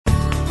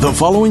The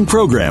following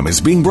program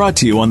is being brought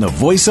to you on the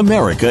Voice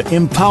America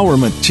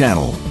Empowerment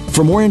Channel.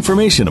 For more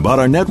information about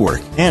our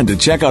network and to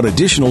check out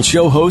additional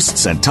show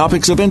hosts and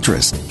topics of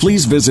interest,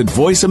 please visit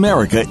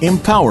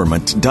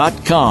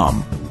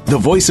voiceamericaempowerment.com. The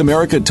Voice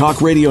America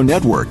Talk Radio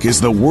Network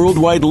is the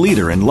worldwide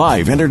leader in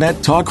live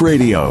Internet talk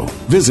radio.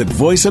 Visit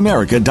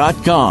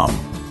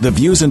voiceamerica.com. The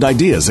views and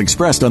ideas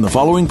expressed on the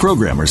following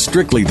program are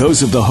strictly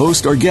those of the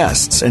host or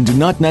guests and do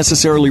not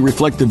necessarily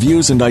reflect the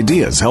views and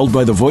ideas held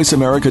by the Voice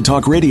America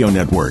Talk Radio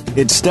Network,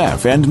 its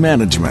staff, and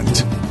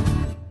management.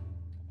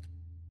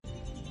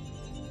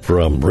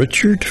 From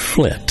Richard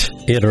Flint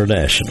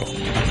International.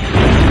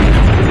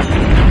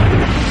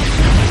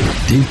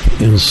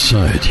 Deep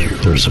inside you,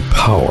 there's a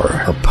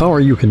power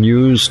you can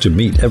use to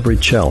meet every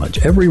challenge,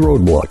 every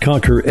roadblock,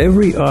 conquer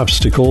every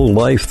obstacle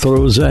life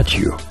throws at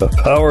you. A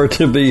power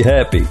to be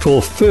happy,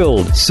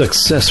 fulfilled,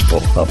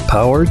 successful. A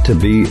power to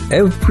be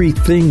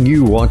everything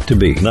you want to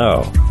be.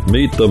 Now,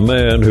 meet the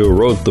man who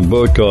wrote the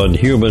book on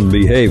human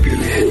behavior.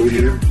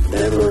 Behavior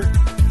never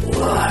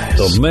lies.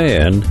 The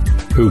man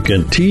who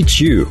can teach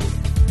you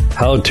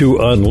how to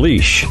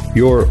unleash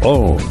your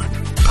own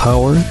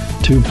power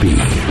to be.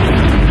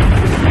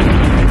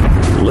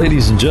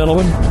 Ladies and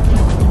gentlemen,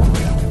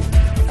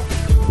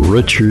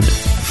 Richard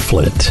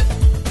Flint.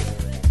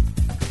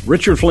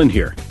 Richard Flint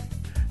here,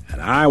 and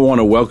I want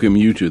to welcome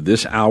you to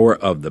this hour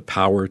of The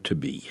Power to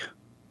Be.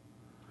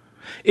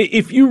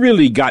 If you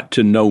really got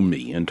to know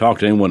me and talk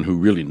to anyone who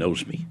really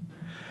knows me,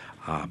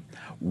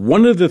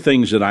 one of the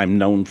things that I'm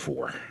known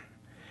for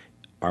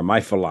are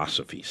my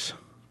philosophies.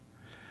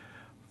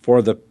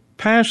 For the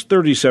past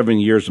 37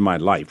 years of my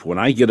life, when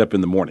I get up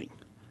in the morning,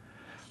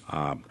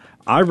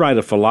 I write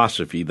a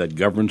philosophy that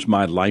governs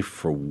my life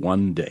for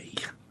one day.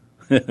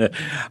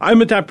 I'm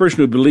the type of person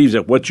who believes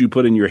that what you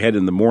put in your head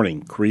in the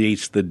morning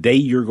creates the day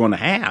you're going to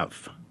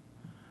have.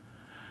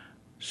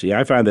 See,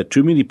 I find that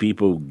too many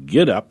people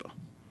get up,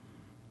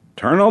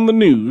 turn on the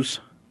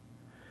news,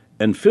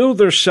 and fill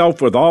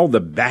themselves with all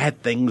the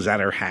bad things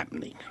that are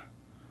happening.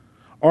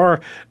 Or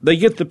they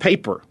get the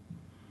paper,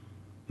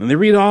 and they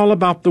read all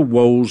about the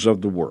woes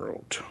of the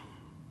world.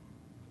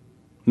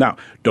 Now,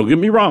 don't get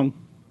me wrong.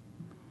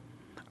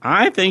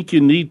 I think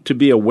you need to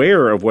be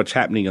aware of what's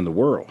happening in the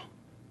world.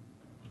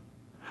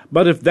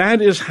 But if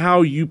that is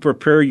how you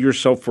prepare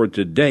yourself for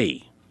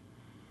today,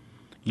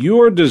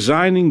 you are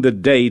designing the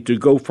day to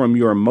go from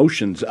your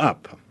emotions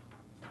up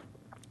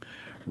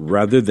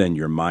rather than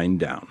your mind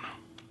down.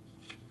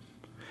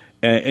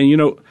 And you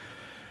know,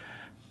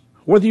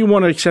 whether you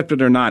want to accept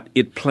it or not,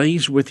 it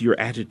plays with your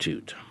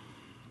attitude.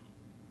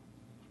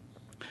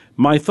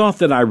 My thought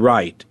that I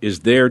write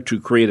is there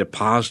to create a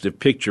positive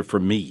picture for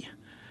me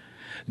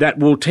that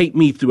will take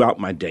me throughout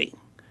my day.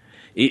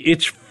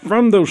 It's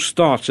from those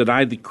thoughts that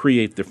I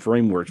create the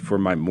framework for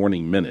my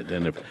morning minute.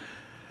 And if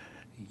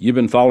you've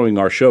been following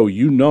our show,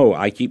 you know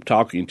I keep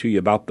talking to you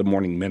about the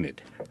morning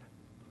minute.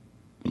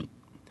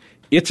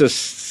 It's a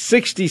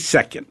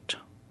 60-second,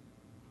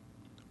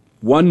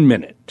 1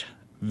 minute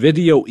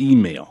video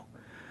email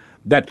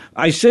that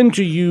I send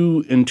to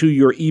you into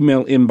your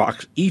email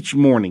inbox each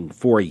morning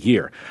for a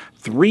year.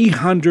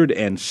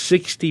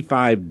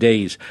 365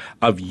 days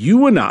of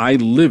you and I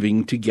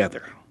living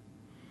together.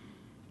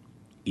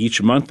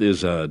 Each month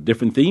is a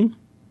different theme,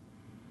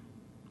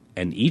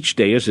 and each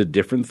day is a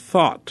different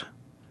thought,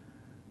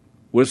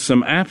 with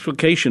some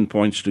application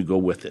points to go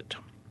with it.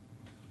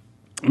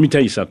 Let me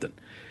tell you something.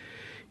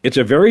 It's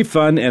a very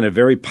fun and a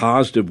very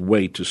positive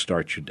way to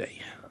start your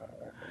day.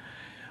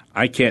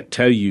 I can't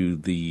tell you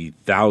the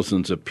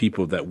thousands of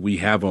people that we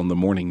have on the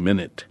Morning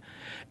Minute,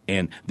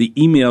 and the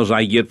emails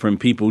I get from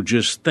people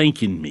just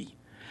thanking me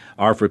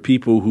are for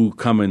people who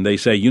come and they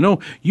say, you know,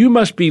 you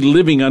must be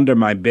living under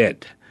my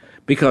bed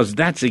because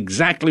that's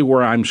exactly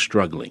where I'm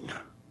struggling.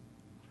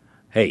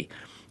 Hey,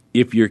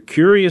 if you're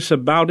curious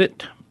about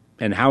it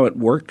and how it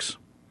works,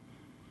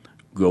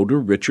 go to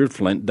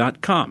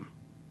richardflint.com.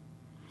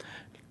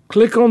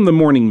 Click on the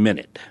Morning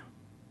Minute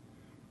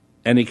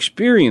and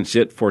experience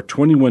it for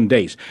 21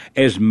 days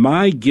as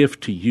my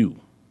gift to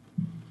you.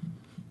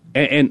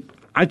 And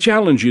I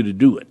challenge you to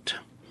do it.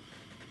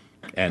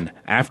 And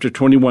after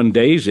 21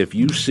 days, if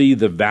you see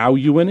the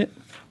value in it,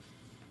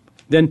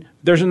 then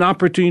there's an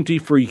opportunity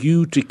for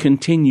you to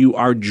continue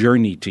our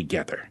journey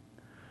together.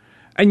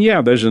 And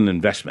yeah, there's an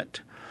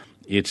investment.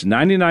 It's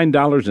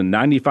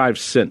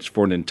 $99.95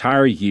 for an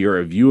entire year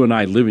of you and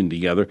I living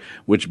together,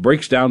 which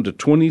breaks down to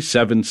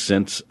 27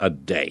 cents a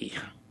day.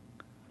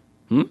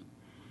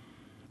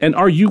 And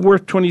are you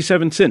worth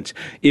 27 cents?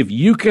 If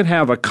you could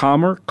have a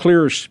calmer,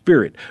 clearer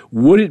spirit,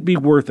 would it be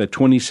worth a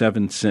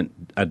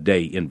 27-cent a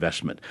day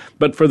investment?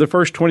 But for the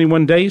first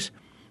 21 days,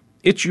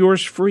 it's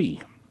yours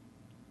free.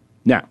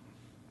 Now,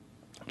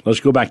 let's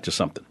go back to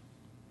something.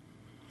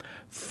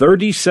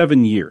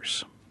 37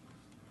 years,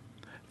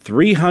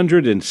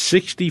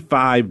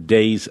 365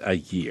 days a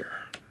year,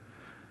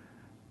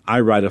 I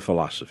write a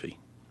philosophy.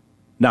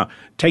 Now,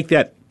 take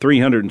that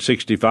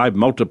 365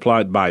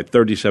 multiplied by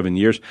 37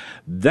 years.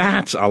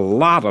 That's a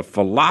lot of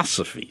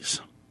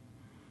philosophies.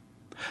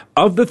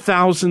 Of the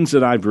thousands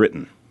that I've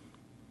written,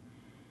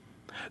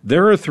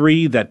 there are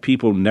three that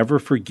people never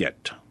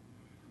forget,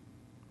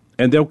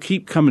 and they'll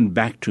keep coming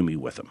back to me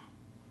with them.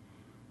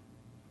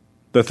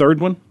 The third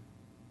one,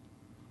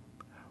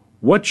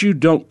 what you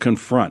don't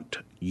confront,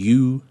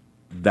 you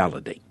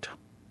validate.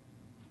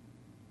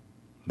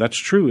 That's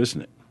true,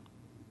 isn't it?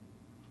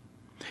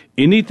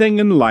 Anything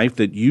in life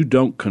that you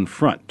don't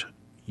confront,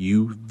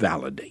 you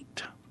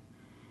validate.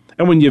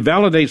 And when you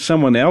validate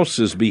someone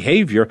else's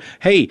behavior,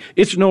 hey,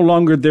 it's no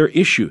longer their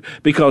issue,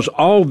 because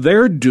all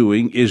they're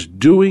doing is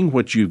doing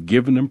what you've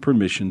given them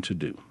permission to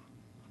do.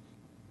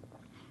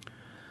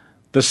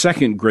 The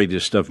second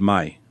greatest of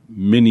my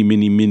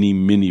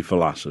many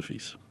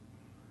philosophies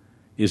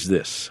is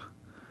this.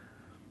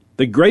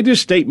 The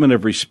greatest statement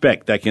of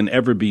respect that can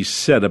ever be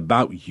said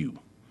about you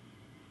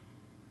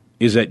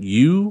is that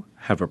you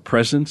have a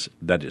presence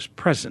that is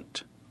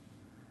present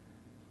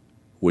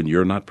when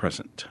you're not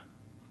present.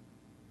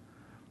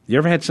 You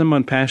ever had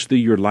someone pass through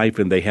your life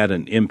and they had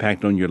an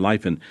impact on your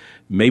life, and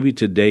maybe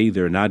today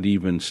they're not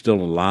even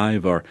still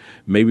alive, or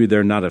maybe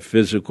they're not a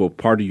physical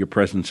part of your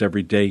presence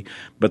every day,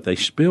 but they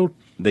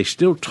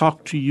still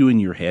talk to you in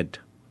your head?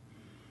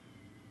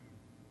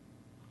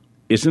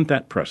 Isn't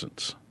that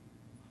presence?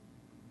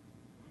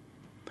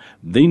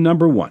 The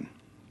number one,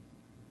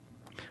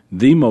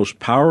 the most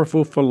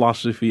powerful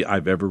philosophy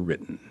I've ever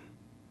written,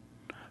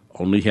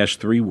 only has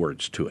 3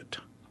 words to it.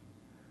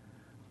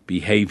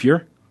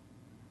 Behavior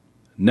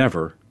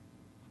never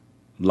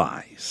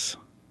lies.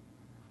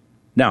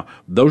 Now,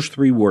 those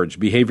 3 words,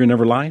 behavior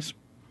never lies,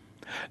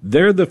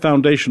 they're the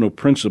foundational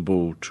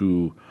principle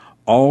to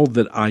all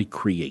that I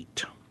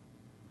create.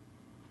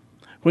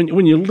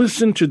 When you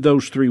listen to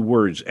those 3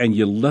 words and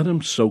you let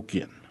them soak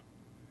in,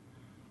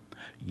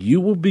 you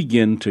will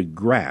begin to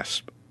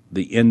grasp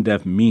the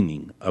in-depth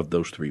meaning of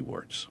those 3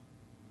 words.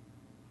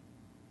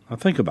 Now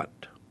think about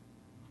it.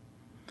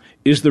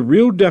 Is the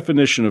real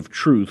definition of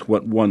truth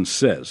what one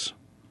says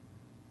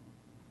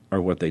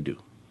or what they do?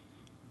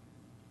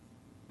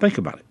 Think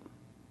about it.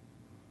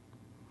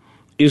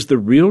 Is the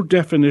real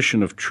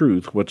definition of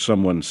truth what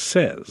someone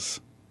says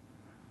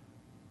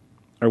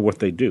or what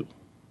they do?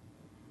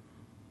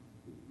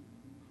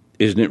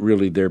 Isn't it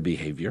really their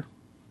behavior?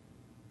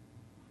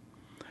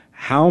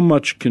 How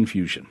much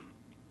confusion,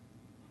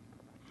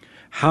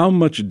 how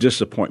much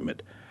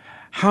disappointment,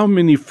 how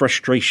many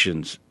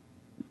frustrations,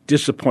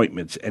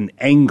 disappointments, and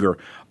anger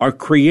are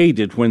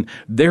created when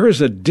there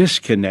is a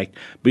disconnect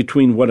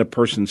between what a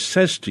person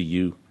says to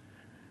you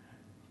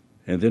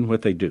and then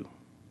what they do.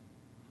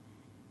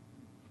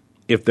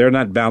 If they're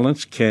not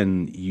balanced,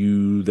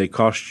 they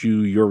cost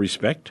you your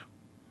respect?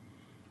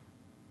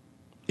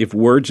 If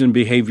words and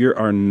behavior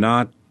are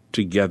not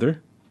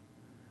together,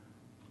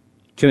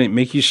 can it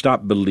make you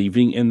stop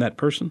believing in that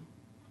person?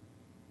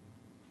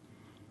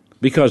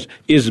 Because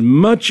as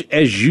much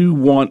as you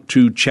want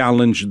to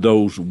challenge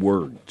those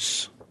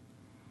words,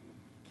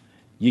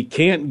 you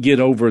can't get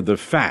over the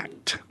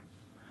fact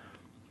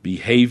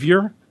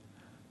behavior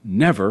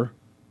never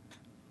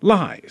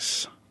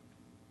lies.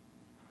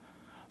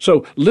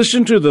 So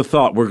listen to the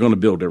thought we're going to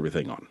build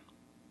everything on.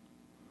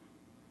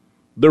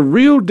 The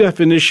real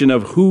definition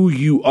of who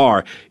you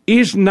are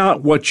is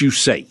not what you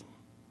say.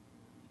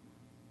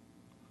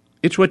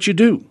 It's what you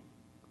do.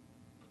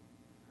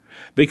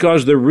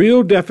 Because the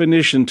real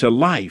definition to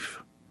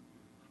life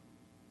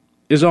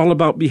is all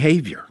about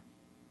behavior.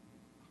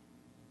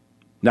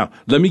 Now,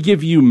 let me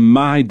give you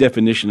my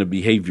definition of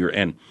behavior,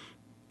 and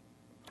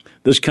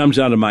this comes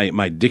out of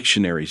my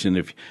dictionaries. And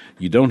if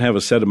you don't have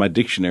a set of my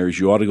dictionaries,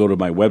 you ought to go to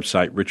my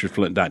website,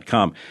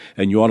 richardflint.com,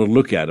 and you ought to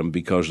look at them,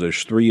 because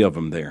there's 3 of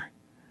them there.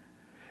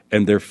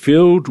 And they're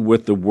filled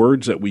with the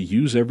words that we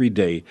use every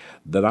day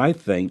that I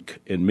think,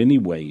 in many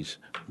ways,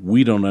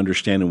 we don't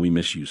understand and we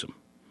misuse them.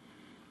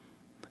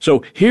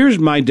 So here's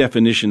my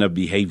definition of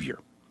behavior.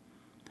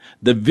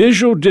 The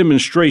visual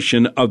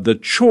demonstration of the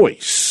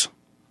choice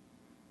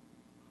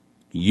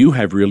you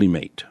have really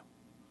made.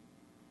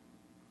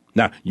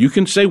 Now, you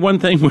can say one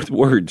thing with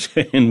words,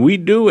 and we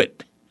do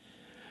it.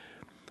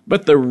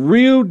 But the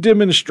real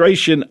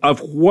demonstration of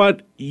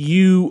what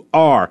you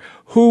are,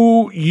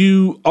 who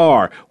you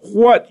are,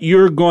 what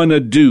you're going to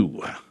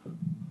do,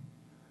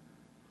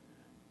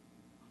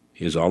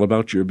 is all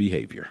about your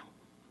behavior.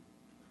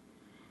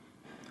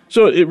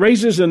 So it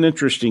raises an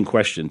interesting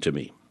question to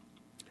me.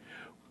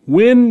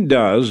 When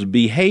does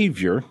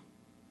behavior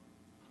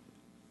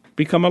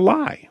become a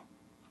lie?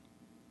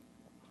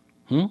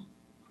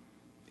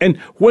 And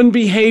when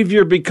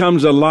behavior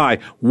becomes a lie,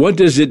 what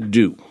does it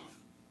do?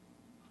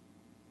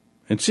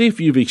 And see if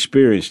you've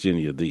experienced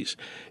any of these.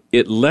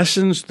 It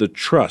lessens the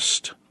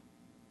trust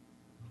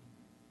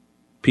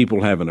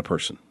people have in a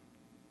person.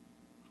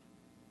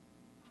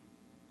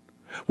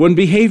 When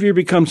behavior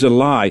becomes a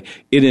lie,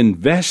 it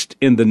invests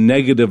in the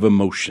negative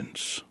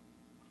emotions.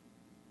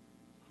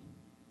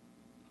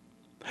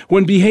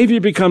 When behavior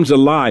becomes a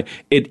lie,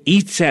 it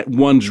eats at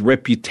one's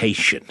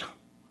reputation.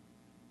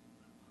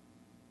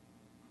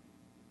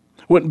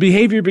 When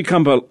behavior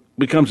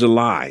becomes a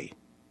lie,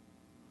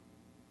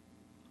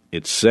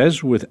 it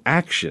says with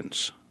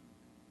actions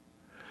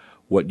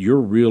what your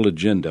real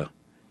agenda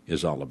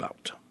is all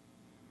about.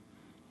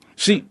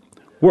 See,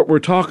 what we're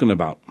talking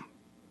about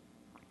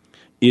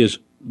is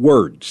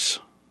words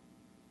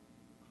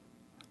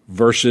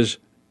versus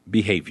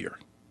behavior.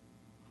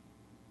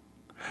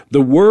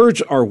 The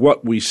words are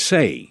what we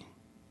say.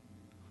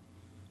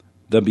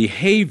 The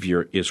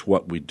behavior is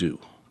what we do.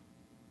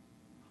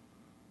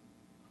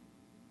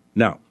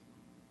 Now,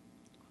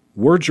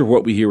 words are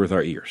what we hear with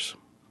our ears.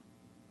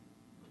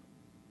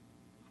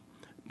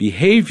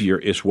 Behavior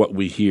is what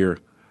we hear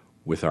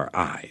with our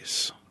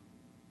eyes.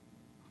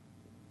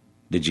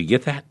 Did you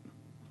get that?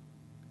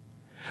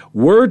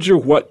 Words are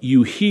what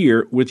you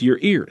hear with your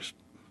ears.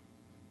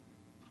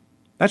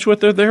 That's what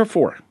they're there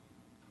for.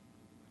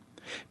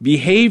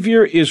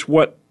 Behavior is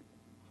what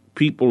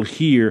people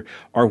hear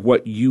or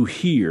what you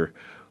hear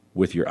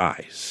with your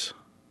eyes.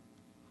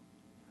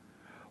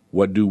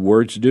 What do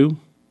words do?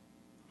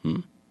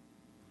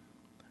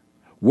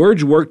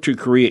 Words work to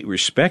create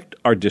respect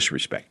or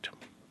disrespect.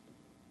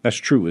 That's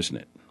true, isn't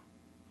it?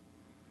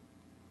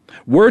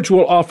 Words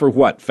will offer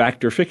what?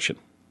 Fact or fiction?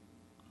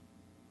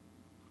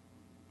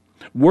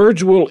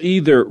 Words will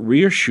either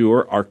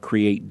reassure or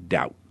create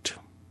doubt.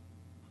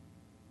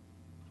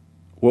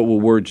 What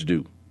will words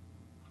do?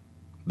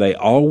 They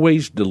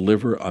always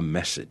deliver a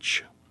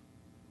message.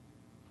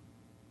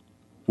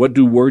 What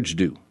do words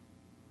do?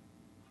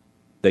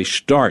 They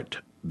start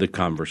the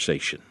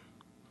conversation.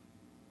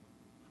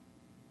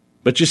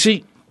 But you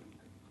see,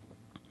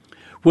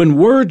 when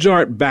words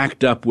aren't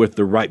backed up with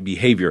the right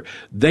behavior,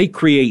 they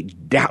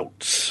create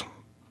doubts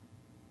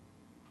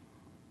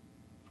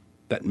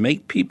that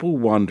make people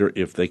wonder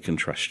if they can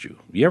trust you.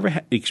 You ever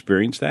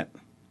experienced that?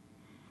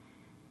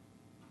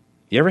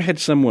 You ever had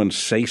someone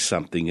say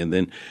something and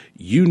then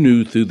you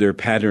knew through their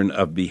pattern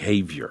of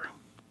behavior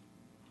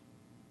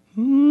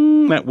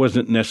that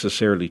wasn't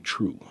necessarily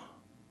true?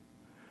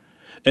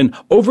 And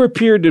over a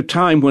period of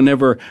time,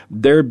 whenever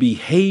their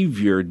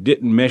behavior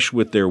didn't mesh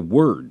with their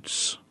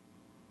words,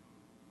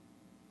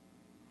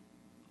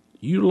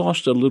 you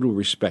lost a little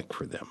respect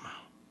for them.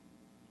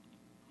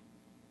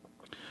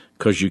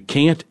 Because you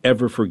can't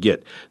ever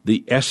forget,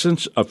 the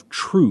essence of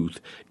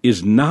truth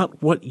is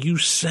not what you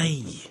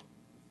say.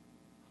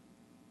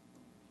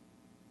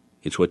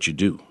 It's what you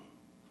do.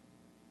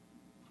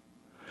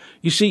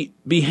 You see,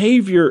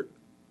 behavior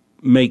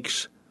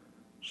makes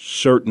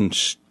certain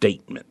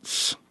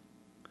statements.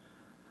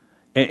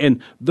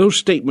 And those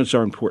statements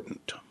are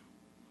important.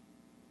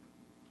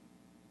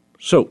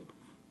 So,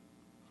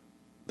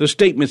 the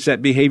statements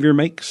that behavior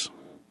makes,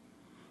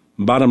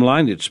 bottom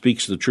line, it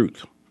speaks the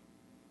truth.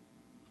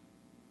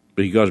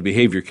 Because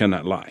behavior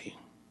cannot lie.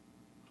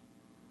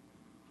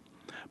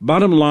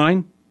 Bottom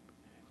line,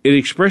 it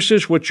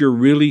expresses what you're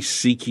really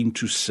seeking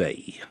to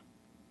say.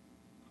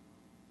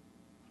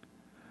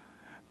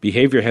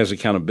 Behavior has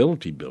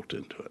accountability built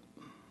into it.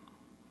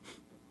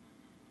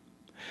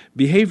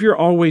 Behavior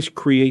always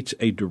creates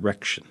a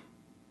direction.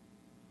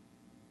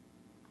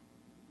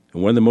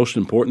 And one of the most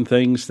important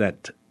things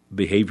that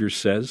behavior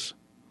says,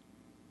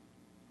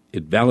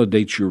 it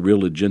validates your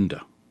real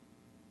agenda.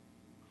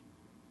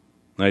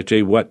 And I tell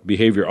you what,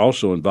 behavior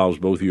also involves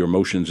both your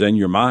emotions and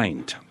your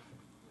mind.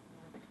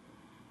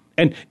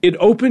 And it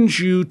opens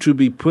you to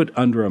be put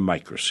under a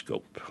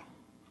microscope.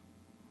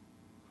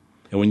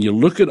 And when you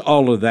look at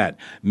all of that,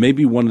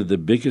 maybe one of the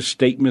biggest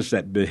statements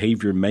that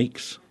behavior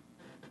makes,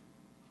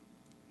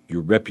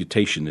 your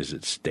reputation is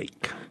at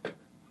stake.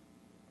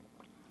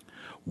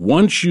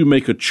 Once you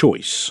make a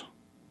choice,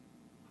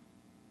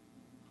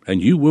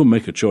 and you will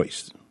make a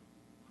choice,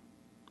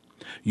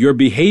 your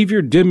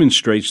behavior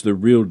demonstrates the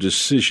real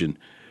decision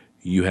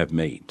you have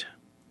made.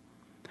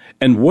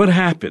 And what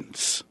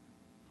happens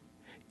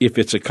if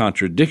it's a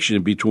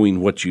contradiction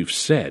between what you've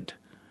said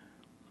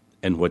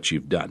and what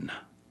you've done?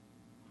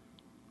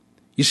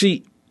 You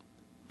see,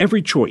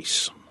 every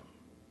choice,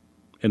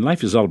 and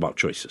life is all about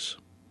choices,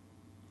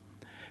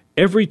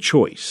 every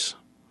choice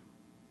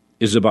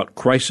is about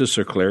crisis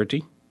or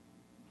clarity.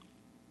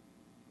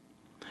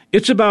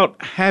 It's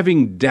about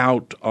having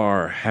doubt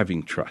or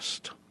having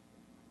trust.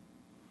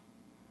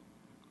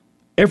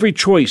 Every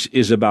choice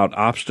is about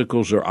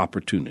obstacles or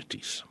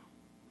opportunities.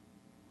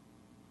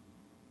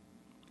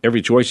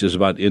 Every choice is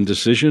about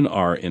indecision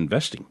or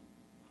investing.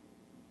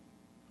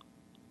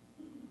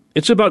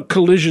 It's about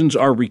collisions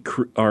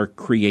or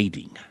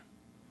creating.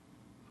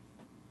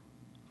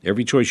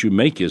 Every choice you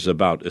make is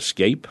about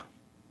escape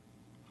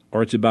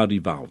or it's about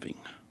evolving.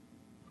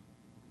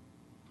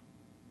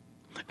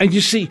 And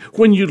you see,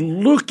 when you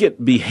look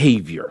at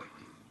behavior,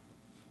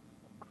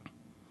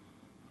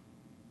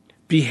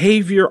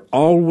 behavior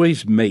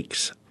always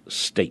makes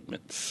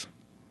statements.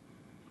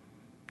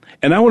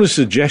 And I want to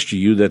suggest to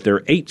you that there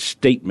are 8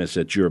 statements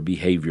that your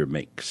behavior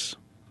makes.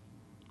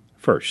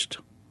 First,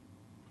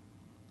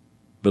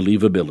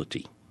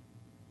 believability.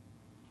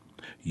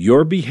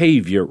 Your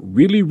behavior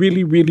really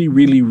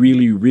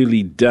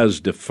does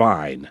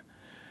define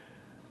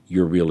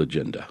your real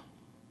agenda.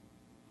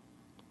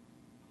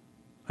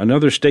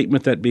 Another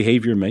statement that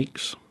behavior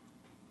makes,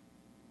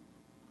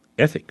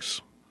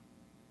 ethics.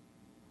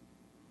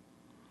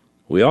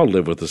 We all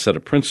live with a set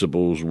of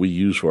principles we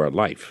use for our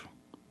life.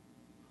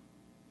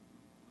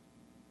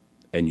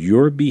 And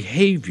your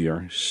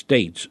behavior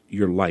states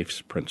your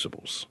life's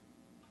principles.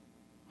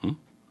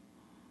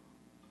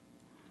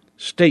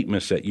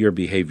 Statements that your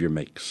behavior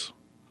makes.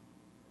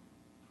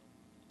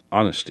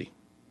 Honesty.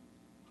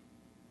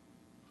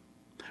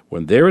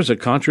 When there is a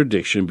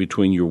contradiction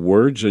between your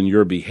words and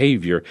your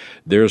behavior,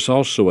 there is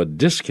also a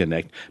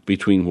disconnect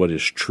between what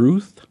is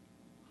truth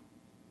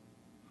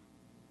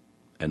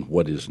and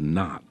what is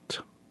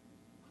not.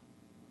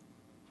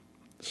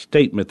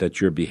 Statement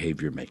that your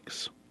behavior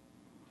makes.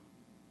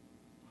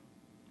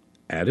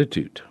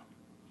 Attitude.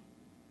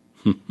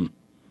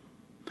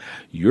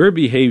 Your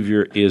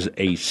behavior is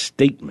a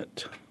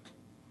statement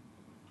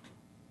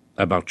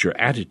about your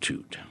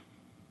attitude.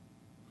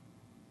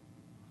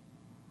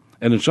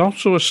 And it's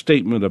also a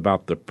statement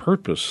about the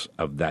purpose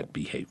of that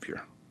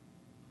behavior.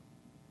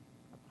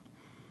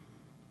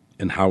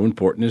 And how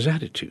important is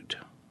attitude?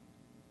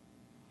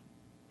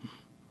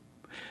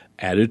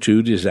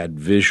 Attitude is that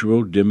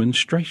visual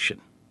demonstration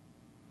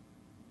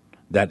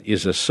that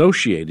is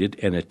associated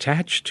and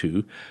attached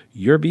to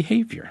your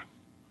behavior.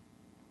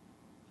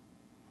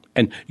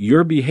 And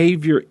your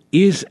behavior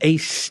is a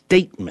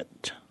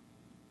statement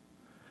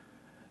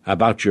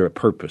about your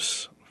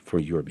purpose for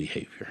your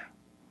behavior.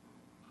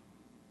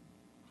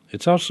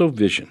 It's also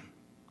vision.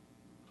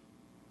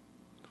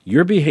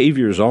 Your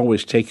behavior is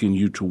always taking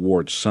you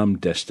towards some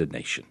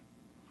destination.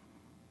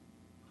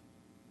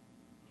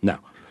 Now,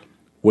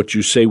 what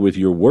you say with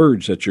your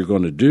words that you're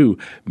going to do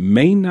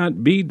may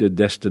not be the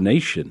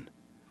destination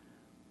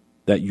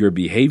that your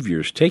behavior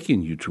is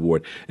taking you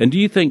toward. And do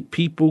you think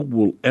people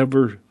will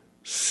ever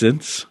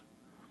sense,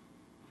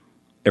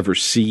 ever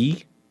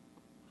see,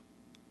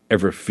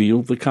 ever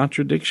feel the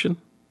contradiction?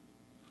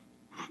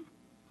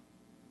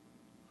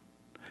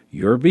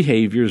 Your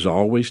behavior is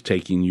always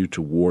taking you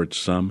towards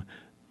some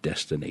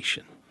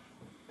destination.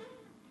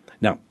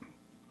 Now,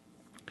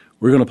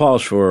 we're going to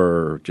pause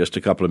for just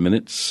a couple of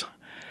minutes,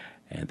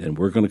 and then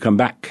we're going to come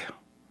back.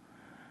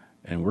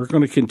 And we're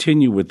going to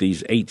continue with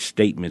these 8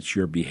 statements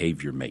your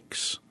behavior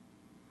makes.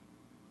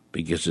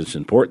 Because it's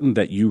important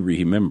that you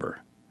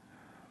remember,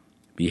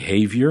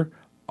 behavior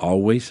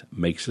always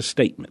makes a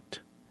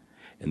statement.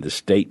 And the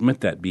statement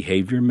that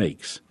behavior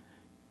makes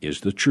is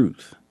the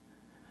truth.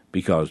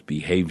 Because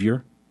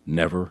behavior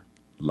never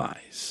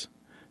lies.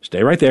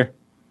 Stay right there.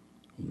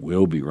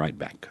 We'll be right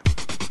back.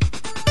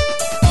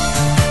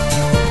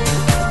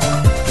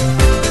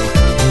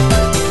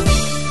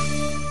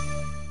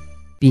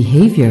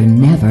 Behavior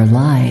never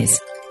lies.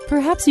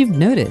 Perhaps you've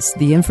noticed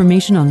the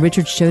information on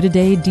Richard's show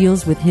today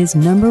deals with his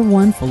number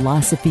one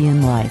philosophy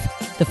in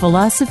life, the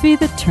philosophy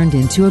that turned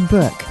into a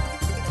book.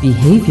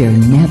 Behavior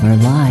never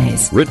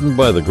lies. Written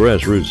by the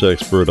grassroots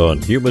expert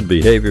on human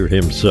behavior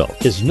himself.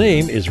 His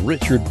name is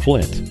Richard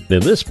Flint. In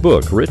this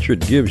book,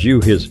 Richard gives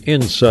you his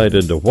insight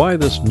into why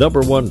this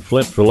number one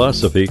Flint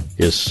philosophy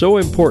is so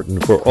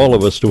important for all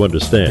of us to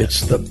understand.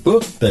 It's the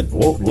book that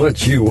won't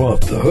let you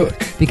off the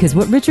hook. Because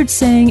what Richard's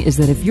saying is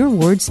that if your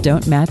words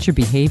don't match your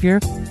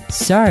behavior,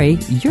 sorry,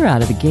 you're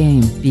out of the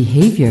game.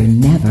 Behavior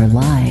never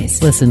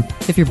lies. Listen,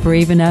 if you're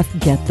brave enough,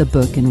 get the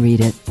book and read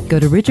it. Go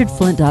to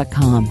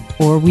richardflint.com,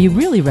 or we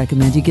really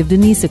recommend you give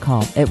Denise a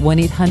call at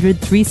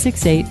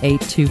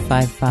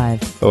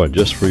 1-800-368-8255. Oh, and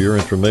just for your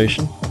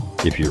information,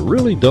 if you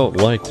really don't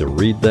like to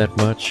read that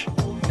much,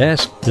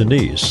 ask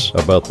Denise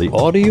about the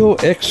audio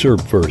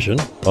excerpt version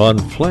on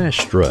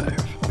flash drive.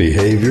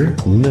 Behavior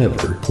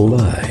never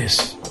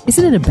lies.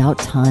 Isn't it about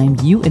time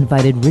you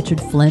invited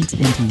Richard Flint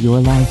into your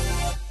life?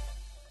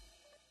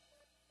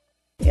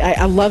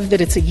 I love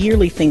that it's a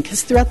yearly thing,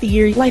 because throughout the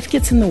year, life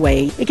gets in the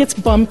way. It gets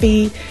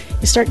bumpy.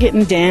 You start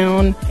getting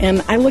down.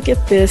 And I look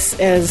at this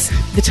as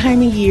the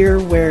time of year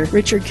where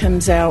Richard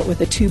comes out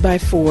with a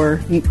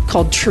 2x4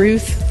 called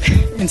Truth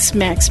and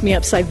smacks me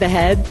upside the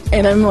head.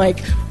 And I'm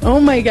like, oh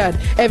my God.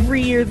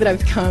 Every year that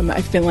I've come,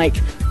 I've been like,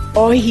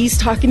 oh, he's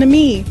talking to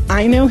me.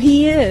 I know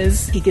he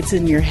is. He gets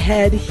in your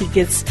head. He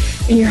gets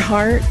in your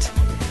heart.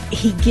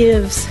 He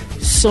gives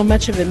so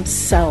much of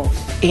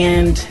himself,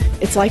 and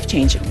it's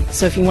life-changing.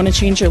 So if you want to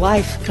change your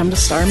life, come to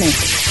Star Maker.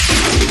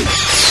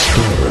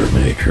 Star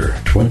Maker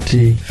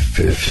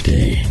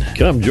 2015.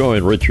 Come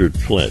join Richard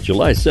Flint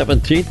July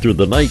 17th through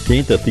the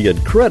 19th at the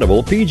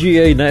incredible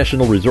PGA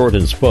National Resort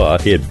and Spa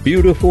in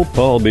beautiful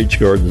Palm Beach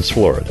Gardens,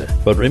 Florida.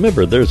 But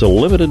remember, there's a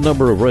limited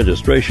number of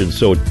registrations,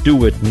 so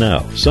do it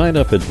now. Sign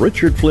up at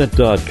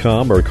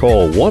richardflint.com or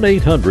call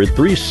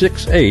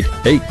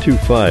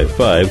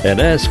 1-800-368-8255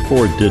 and ask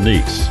for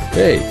Denise.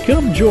 Hey,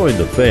 come join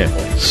the family.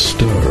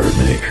 Star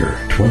Maker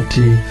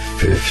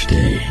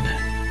 2015.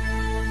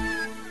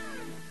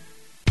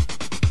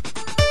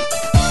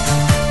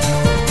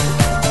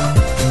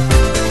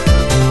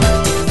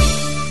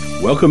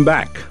 Welcome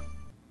back.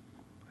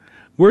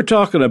 We're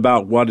talking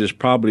about what is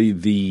probably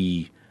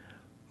the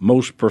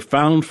most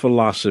profound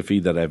philosophy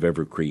that I've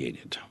ever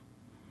created.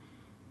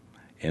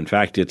 In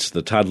fact, it's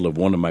the title of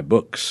one of my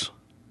books.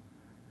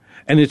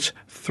 And it's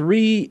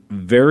 3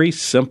 very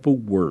simple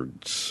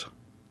words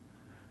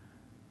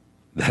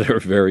that are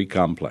very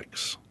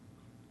complex.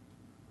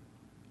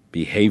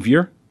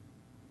 Behavior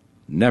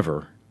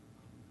never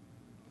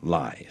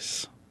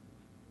lies.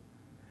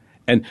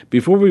 And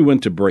before we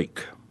went to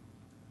break,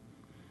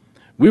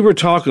 we were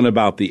talking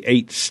about the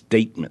 8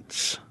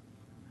 statements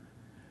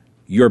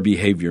your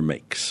behavior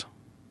makes.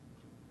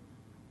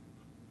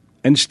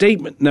 And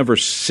statement number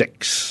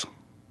 6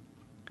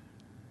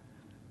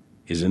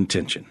 is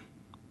intention.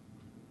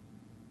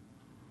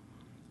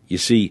 You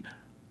see,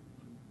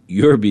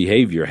 your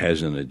behavior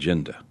has an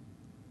agenda.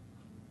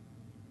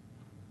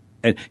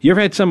 And you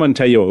ever had someone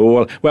tell you,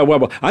 oh,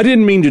 well, I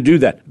didn't mean to do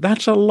that.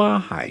 That's a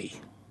lie.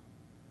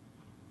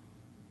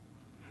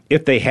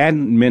 If they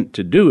hadn't meant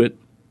to do it,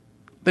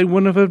 they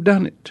wouldn't have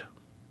done it.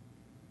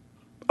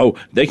 Oh,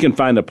 they can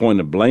find a point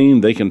of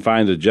blame. They can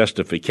find a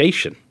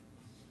justification.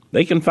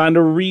 They can find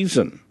a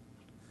reason.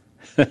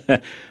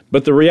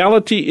 But the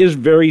reality is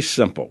very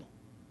simple.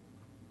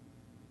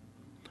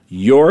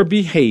 Your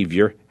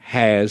behavior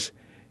has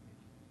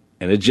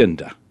an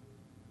agenda.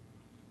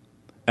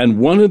 And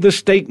one of the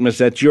statements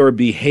that your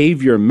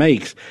behavior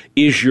makes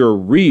is your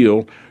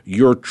real,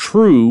 your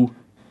true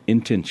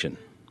intention.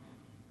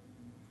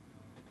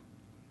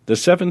 The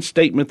 7th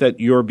statement that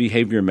your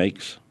behavior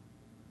makes,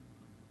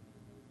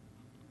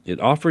 it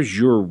offers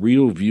your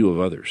real view of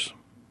others.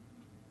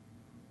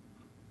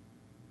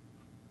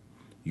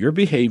 Your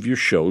behavior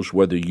shows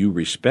whether you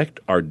respect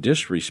or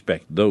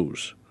disrespect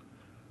those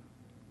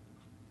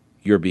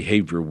your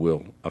behavior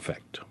will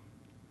affect.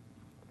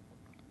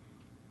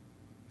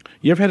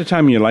 You ever had a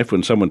time in your life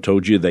when someone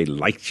told you they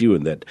liked you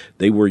and that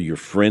they were your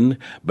friend,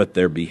 but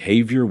their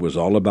behavior was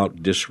all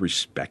about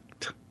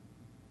disrespect?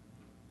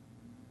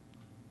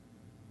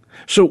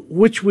 So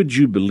which would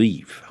you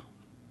believe?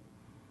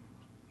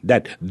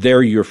 That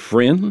they're your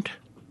friend?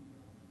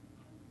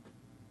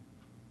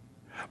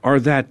 Or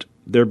that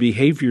their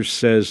behavior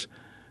says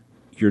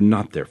you're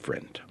not their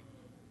friend?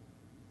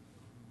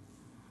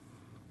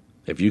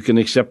 If you can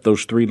accept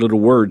those 3 little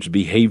words,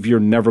 behavior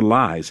never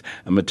lies,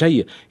 I'm going to tell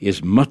you,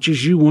 as much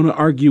as you want to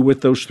argue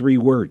with those 3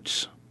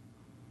 words,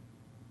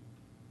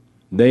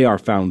 they are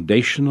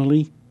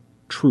foundationally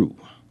true.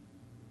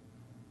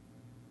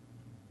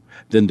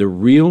 Then the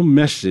real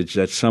message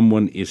that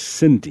someone is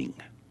sending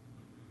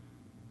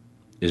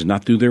is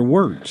not through their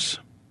words.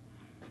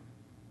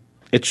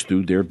 It's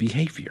through their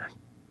behavior.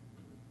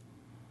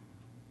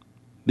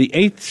 The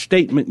 8th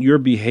statement your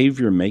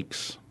behavior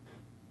makes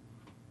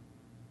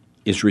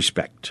is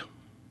respect.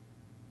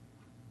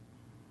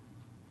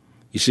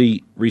 You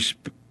see,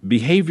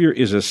 behavior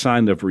is a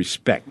sign of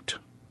respect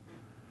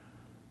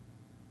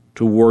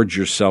towards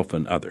yourself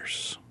and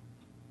others.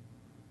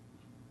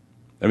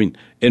 I mean,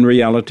 in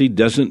reality,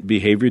 doesn't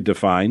behavior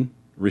define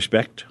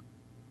respect?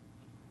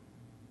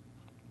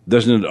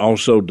 Doesn't it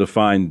also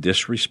define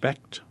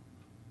disrespect?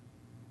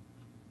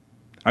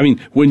 I mean,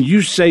 when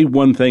you say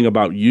one thing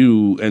about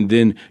you and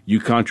then you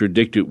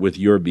contradict it with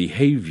your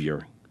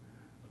behavior,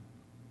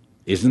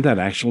 isn't that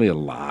actually a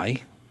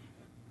lie?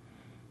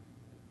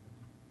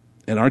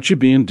 And aren't you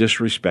being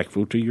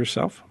disrespectful to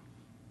yourself?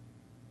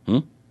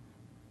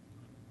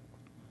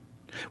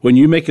 When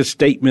you make a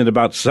statement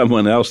about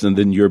someone else and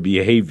then your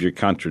behavior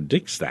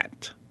contradicts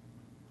that,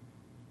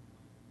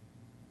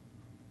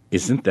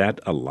 isn't that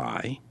a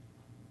lie?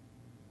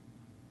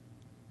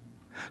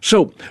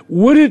 So,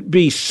 would it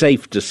be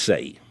safe to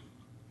say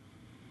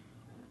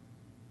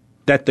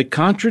that the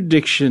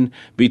contradiction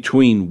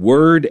between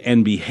word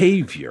and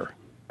behavior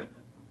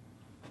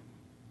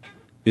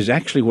is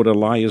actually what a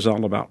lie is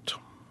all about?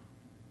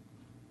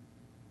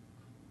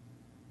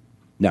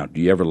 Now, do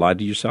you ever lie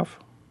to yourself?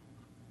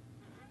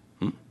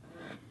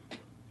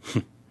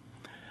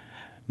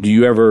 Do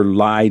you ever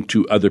lie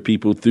to other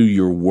people through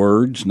your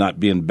words not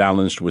being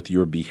balanced with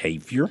your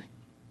behavior?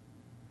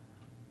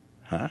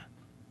 And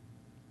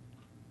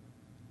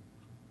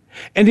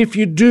if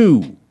you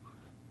do,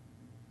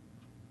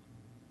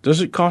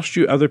 does it cost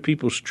you other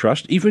people's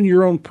trust, even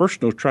your own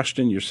personal trust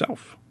in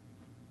yourself?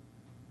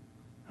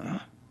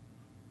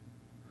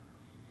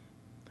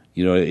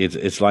 You know,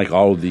 it's like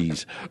all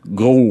these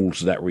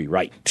goals that we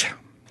write.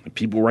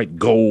 People write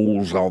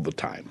goals all the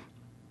time.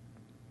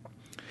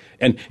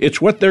 And it's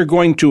what they're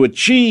going to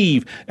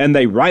achieve, and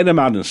they write them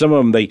out, and some of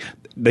them,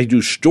 they do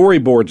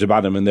storyboards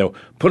about them, and they'll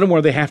put them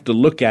where they have to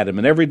look at them,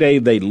 and every day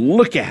they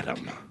look at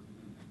them.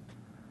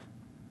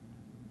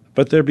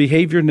 But their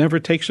behavior never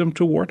takes them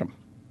toward them.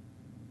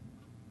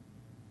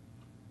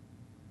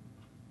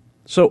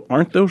 So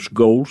aren't those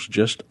goals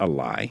just a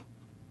lie?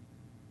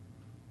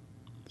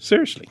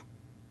 Seriously.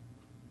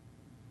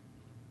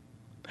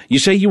 You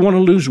say you want to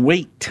lose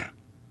weight,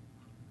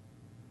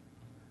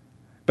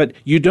 but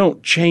you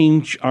don't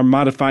change or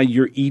modify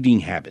your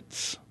eating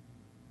habits.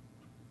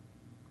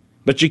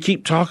 But you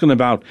keep talking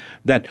about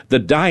that the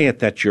diet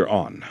that you're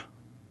on.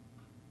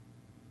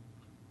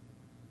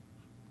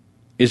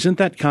 Isn't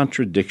that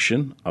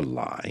contradiction a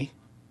lie?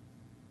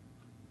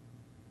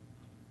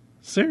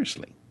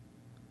 Seriously.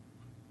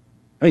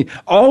 I mean,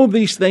 all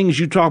these things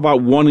you talk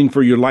about wanting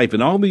for your life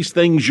and all these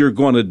things you're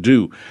going to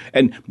do,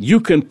 and you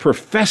can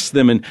profess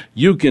them and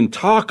you can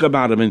talk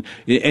about them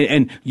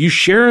and you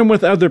share them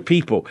with other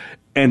people.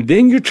 And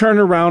then you turn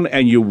around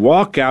and you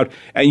walk out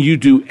and you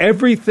do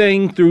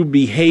everything through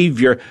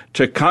behavior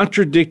to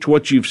contradict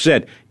what you've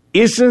said.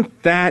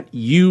 Isn't that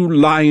you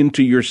lying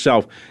to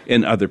yourself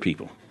and other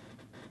people?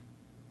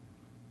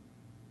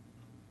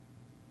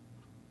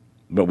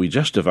 But we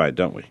justify it,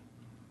 don't we?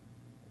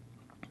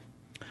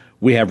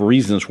 We have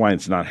reasons why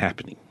it's not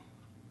happening.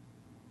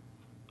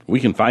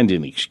 We can find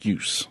an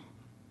excuse.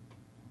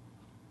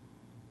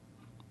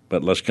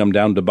 But let's come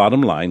down to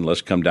bottom line.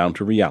 Let's come down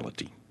to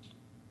reality.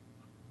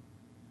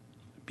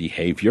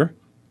 Behavior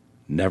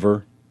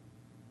never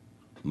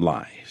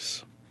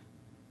lies.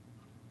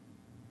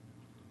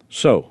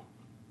 So,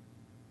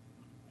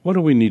 what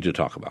do we need to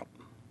talk about?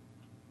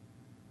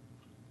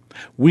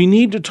 We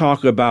need to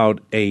talk about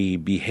a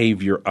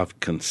behavior of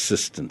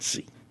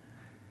consistency,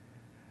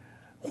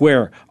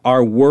 where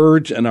our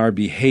words and our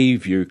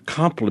behavior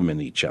complement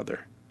each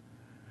other.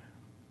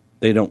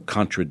 They don't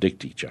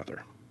contradict each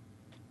other.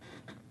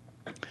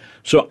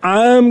 So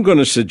I'm going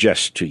to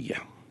suggest to you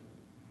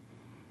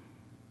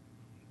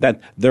that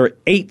there are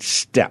 8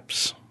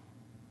 steps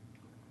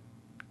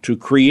to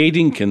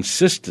creating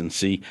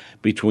consistency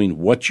between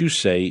what you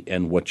say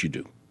and what you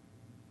do.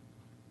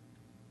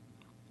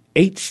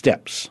 8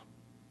 steps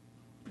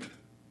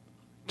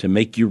to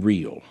make you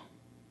real.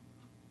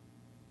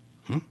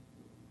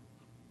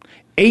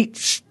 8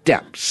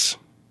 steps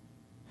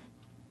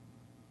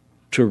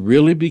to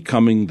really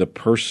becoming the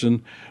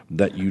person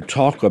that you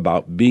talk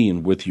about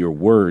being with your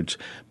words,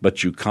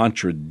 but you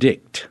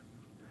contradict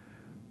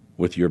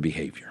with your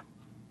behavior.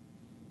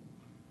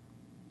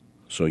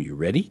 So you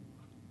ready?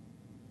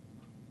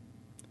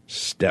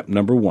 Step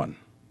number 1,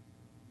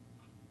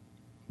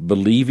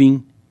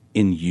 believing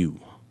in you.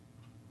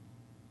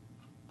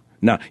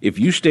 Now, if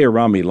you stay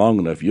around me long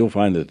enough, you'll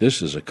find that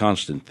this is a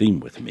constant theme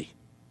with me.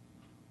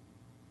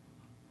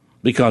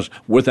 Because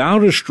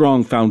without a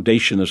strong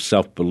foundation of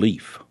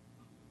self-belief,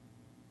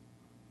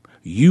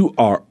 you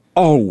are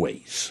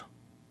always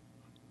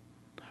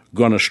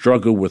going to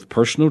struggle with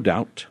personal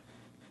doubt.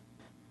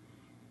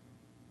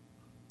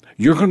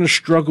 You're going to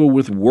struggle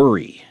with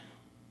worry.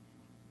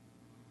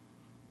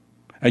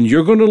 And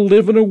you're going to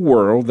live in a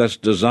world that's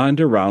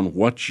designed around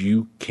what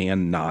you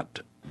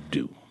cannot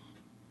do.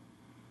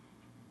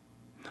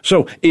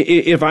 So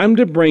if I'm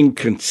to bring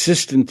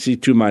consistency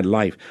to my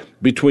life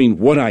between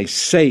what I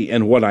say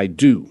and what I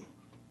do,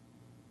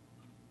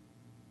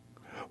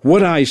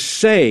 what I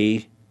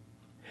say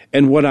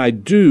and what I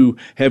do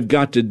have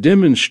got to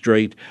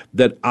demonstrate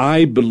that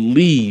I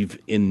believe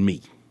in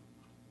me.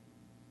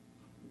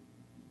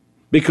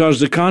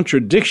 Because the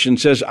contradiction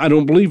says I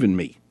don't believe in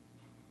me.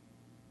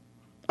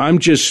 I'm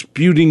just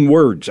spouting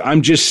words.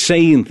 I'm just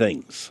saying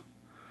things.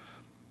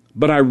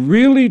 But I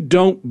really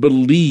don't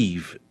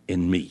believe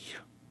in me.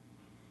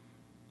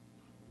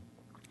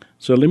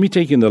 So let me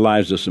take in the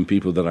lives of some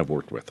people that I've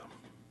worked with.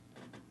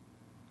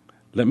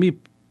 Let me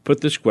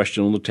put this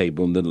question on the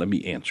table and then let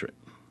me answer it.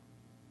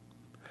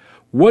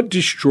 What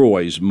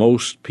destroys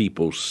most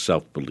people's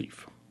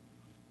self-belief?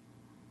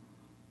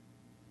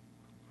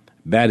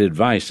 Bad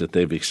advice that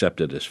they've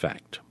accepted as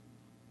fact.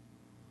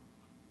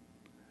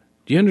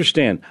 Do you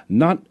understand?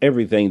 Not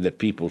everything that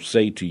people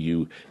say to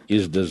you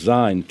is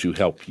designed to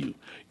help you.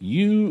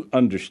 You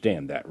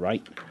understand that,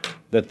 right?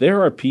 That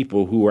there are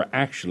people who are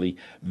actually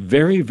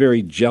very,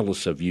 very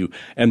jealous of you,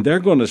 and they're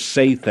going to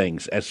say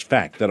things as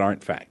fact that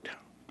aren't fact.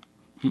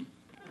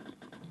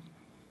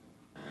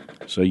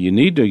 So you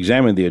need to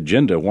examine the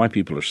agenda of why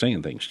people are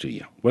saying things to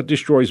you. What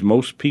destroys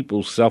most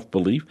people's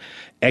self-belief?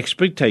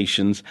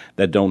 Expectations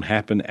that don't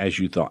happen as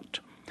you thought.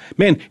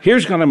 Man,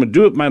 here's what I'm going to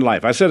do with my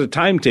life. I set a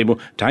timetable.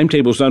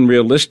 Timetable's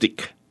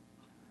unrealistic.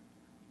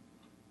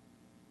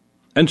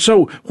 And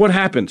so what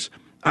happens?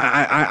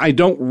 I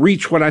don't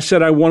reach what I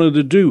said I wanted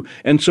to do.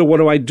 And so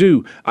what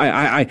do?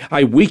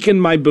 I weaken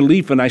my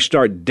belief and I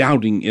start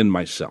doubting in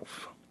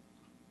myself.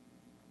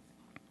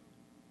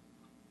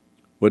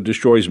 What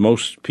destroys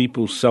most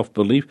people's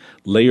self-belief?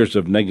 Layers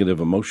of negative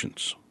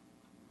emotions.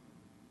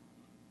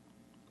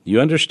 You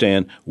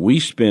understand, we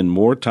spend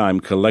more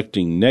time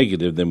collecting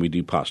negative than we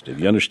do positive.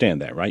 You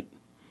understand that, right?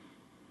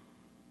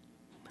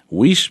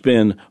 We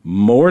spend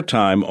more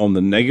time on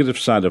the negative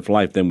side of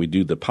life than we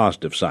do the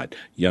positive side.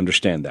 You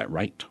understand that,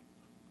 right?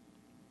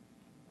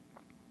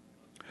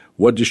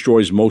 What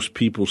destroys most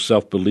people's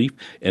self-belief?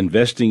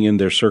 Investing in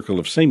their circle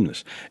of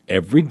sameness.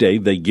 Every day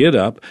they get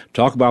up,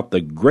 talk about the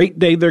great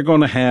day they're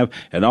going to have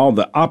and all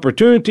the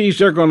opportunities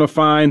they're going to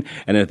find,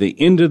 and at the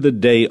end of the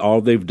day,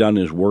 all they've done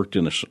is walked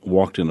in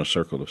a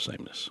circle of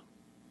sameness.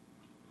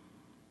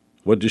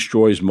 What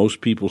destroys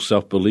most people's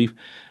self-belief?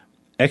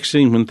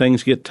 Exiting when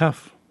things get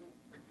tough.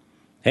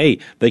 Hey,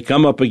 they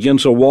come up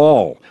against a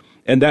wall,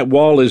 and that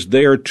wall is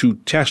there to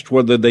test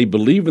whether they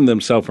believe in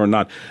themselves or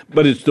not.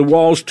 But the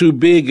wall's too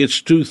big,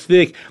 it's too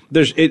thick,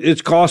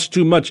 it costs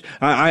too much.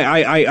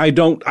 I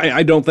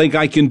don't think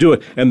I can do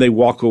it, and they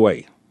walk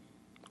away.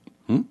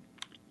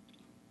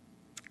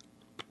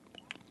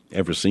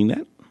 Ever seen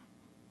that?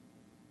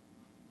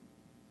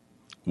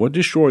 What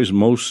destroys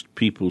most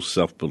people's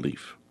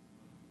self-belief?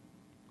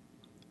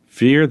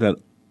 Fear that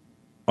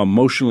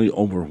emotionally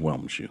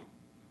overwhelms you.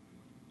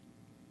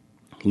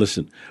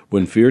 Listen,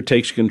 when fear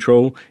takes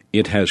control,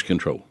 it has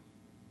control.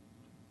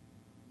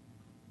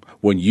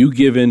 When you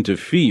give in to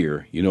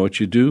fear, you know what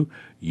you do?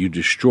 You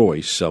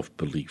destroy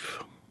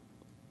self-belief.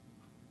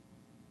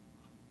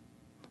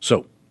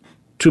 So,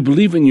 to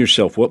believe in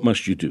yourself, what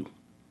must you do?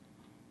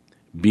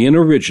 Be an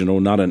original,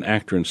 not an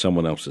actor in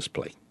someone else's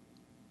play.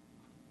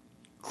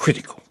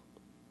 Critical.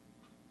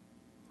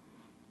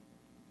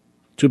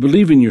 To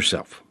believe in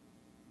yourself.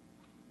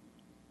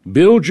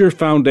 Build your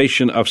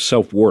foundation of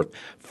self-worth.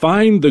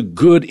 Find the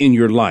good in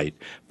your life.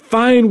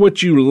 Find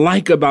what you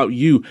like about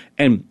you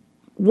and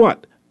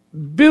what?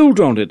 Build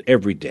on it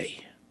every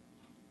day.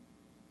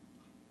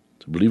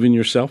 To believe in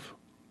yourself.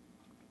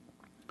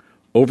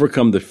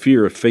 Overcome the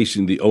fear of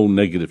facing the old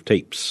negative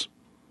tapes.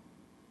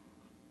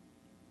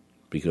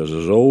 Because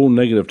those old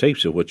negative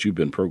tapes are what you've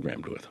been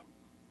programmed with.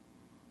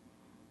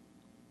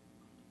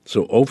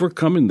 So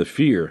overcoming the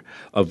fear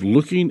of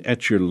looking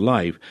at your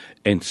life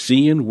and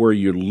seeing where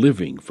you're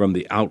living from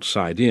the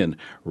outside in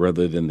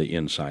rather than the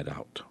inside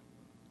out.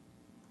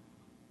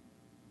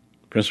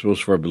 Principles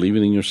for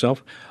believing in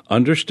yourself.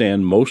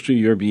 Understand most of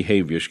your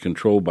behavior is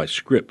controlled by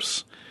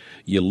scripts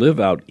you live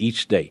out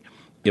each day.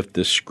 If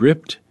the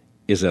script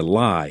is a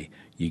lie,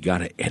 you got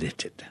to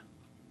edit it.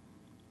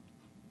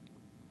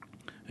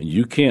 And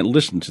you can't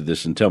listen to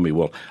this and tell me,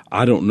 well,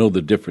 I don't know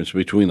the difference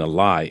between a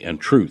lie and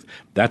truth.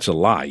 That's a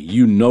lie.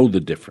 You know the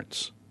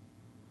difference.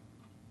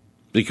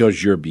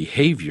 Because your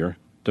behavior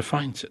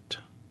defines it.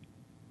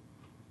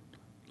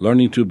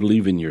 Learning to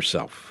believe in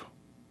yourself.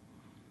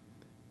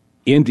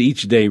 End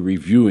each day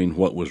reviewing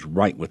what was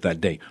right with that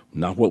day.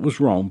 Not what was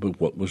wrong, but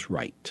what was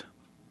right.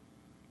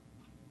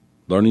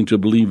 Learning to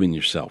believe in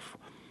yourself.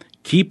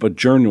 Keep a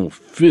journal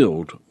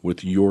filled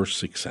with your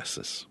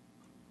successes.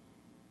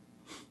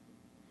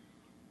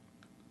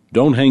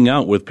 Don't hang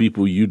out with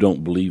people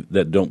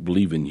that don't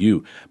believe in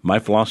you. My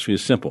philosophy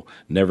is simple.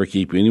 Never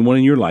keep anyone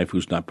in your life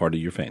who's not part of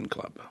your fan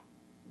club.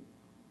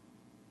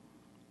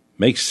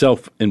 Make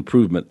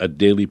self-improvement a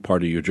daily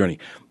part of your journey.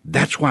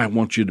 That's why I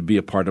want you to be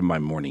a part of my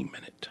Morning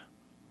Minute.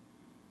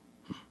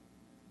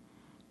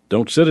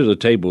 Don't sit at a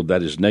table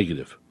that is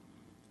negative.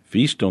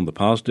 Feast on the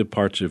positive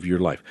parts of your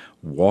life.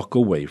 Walk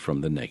away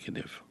from the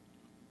negative.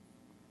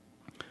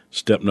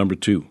 Step number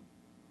 2.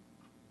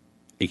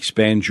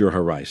 Expand your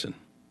horizon.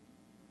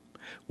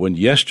 When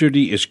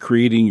yesterday is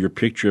creating your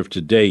picture of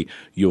today,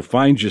 you'll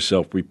find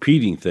yourself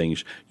repeating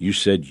things you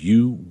said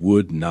you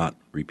would not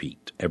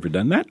repeat. Ever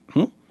done that?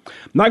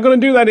 Not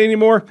going to do that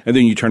anymore. And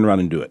then you turn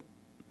around and do it.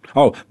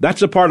 Oh,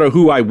 that's a part of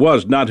who I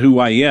was, not who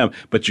I am,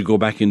 but you go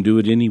back and do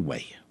it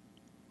anyway.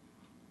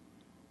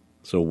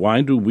 So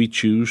why do we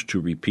choose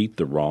to repeat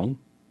the wrong?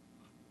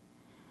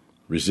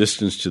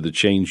 Resistance to the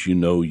change you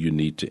know you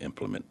need to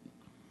implement.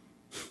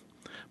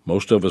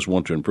 Most of us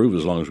want to improve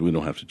as long as we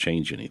don't have to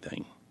change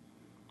anything.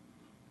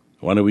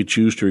 Why do we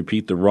choose to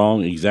repeat the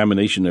wrong?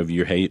 Examination of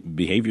your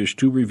behavior is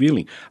too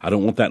revealing. I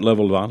don't want that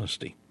level of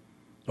honesty.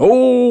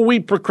 Oh, we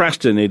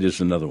procrastinate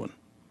is another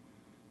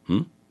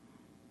one.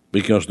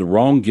 Because the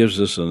wrong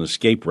gives us an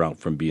escape route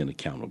from being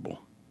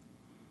accountable.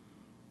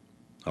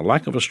 A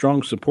lack of a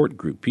strong support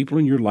group, people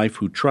in your life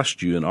who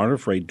trust you and aren't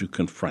afraid to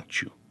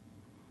confront you.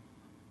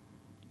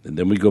 And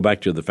then we go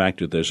back to the fact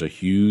that there's a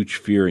huge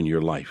fear in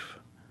your life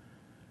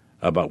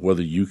about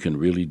whether you can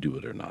really do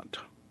it or not.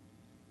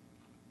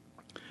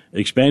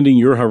 Expanding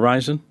your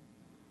horizon,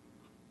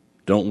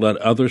 don't let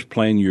others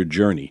plan your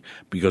journey,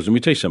 because let me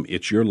tell you something,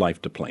 it's your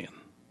life to plan.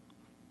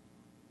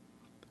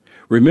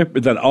 Remember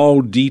that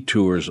all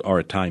detours are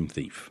a time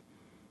thief.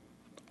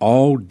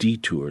 All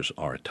detours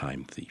are a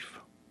time thief.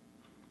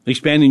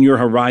 Expanding your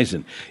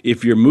horizon.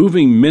 If you're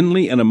moving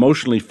mentally and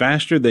emotionally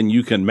faster than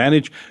you can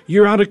manage,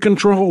 you're out of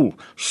control.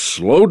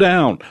 Slow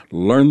down.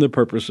 Learn the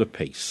purpose of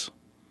pace.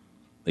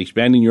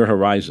 Expanding your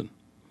horizon.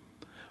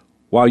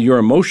 While your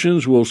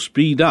emotions will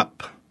speed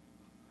up,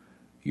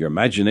 your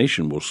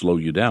imagination will slow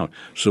you down.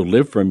 So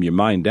live from your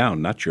mind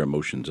down, not your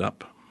emotions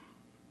up.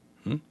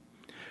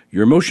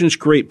 Your emotions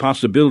create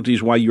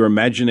possibilities while your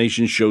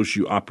imagination shows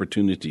you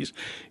opportunities.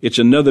 It's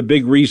another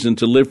big reason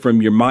to live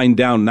from your mind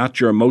down,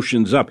 not your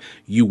emotions up.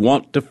 You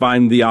want to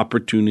find the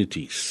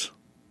opportunities.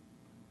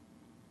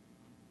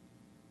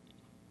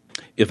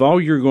 If all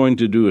you're going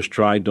to do is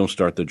try, don't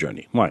start the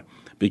journey. Why?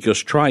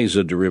 Because try is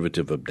a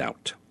derivative of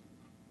doubt.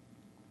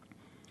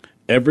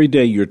 Every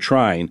day you're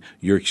trying,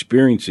 you're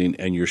experiencing,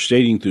 and you're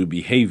stating through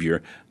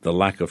behavior the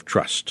lack of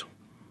trust.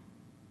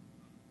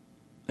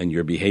 And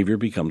your behavior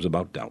becomes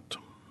about doubt.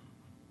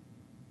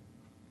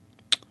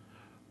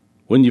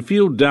 When you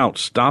feel doubt,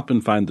 stop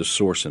and find the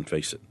source and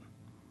face it.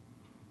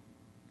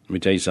 Let me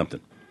tell you something.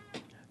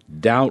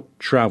 Doubt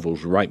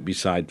travels right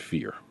beside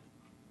fear.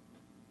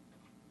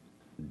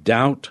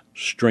 Doubt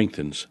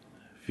strengthens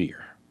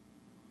fear.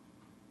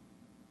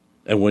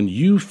 And when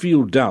you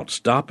feel doubt,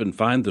 stop and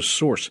find the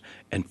source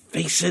and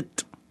face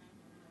it.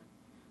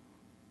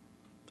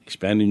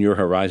 Expanding your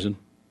horizon.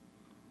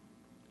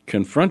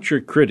 Confront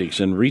your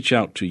critics and reach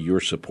out to your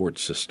support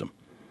system.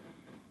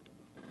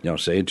 I'll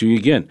say it to you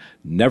again.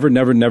 Never,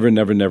 never, never,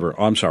 never, never.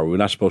 Oh, I'm sorry, we're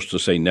not supposed to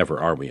say never,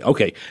 are we?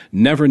 Okay.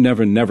 Never,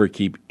 never, never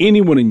keep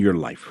anyone in your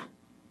life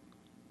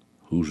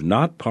who's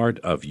not part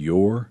of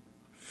your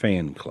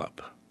fan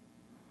club.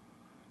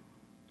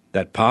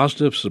 That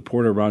positive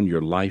support around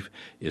your life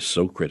is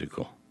so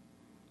critical.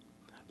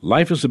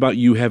 Life is about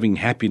you having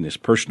happiness,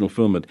 personal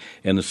fulfillment,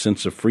 and a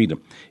sense of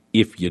freedom.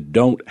 If you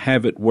don't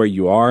have it where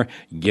you are,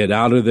 get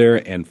out of there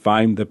and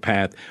find the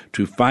path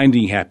to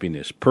finding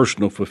happiness,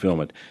 personal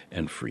fulfillment,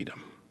 and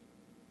freedom.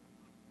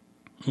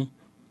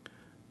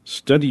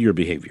 Study your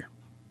behavior.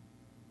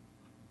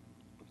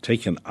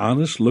 Take an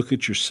honest look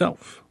at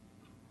yourself.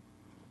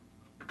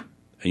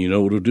 And you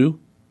know what it'll do?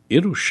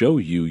 It'll show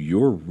you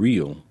your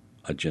real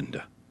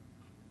agenda.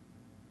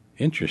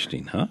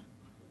 Interesting, huh?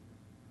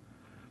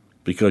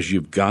 Because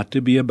you've got to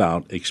be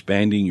about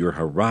expanding your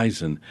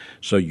horizon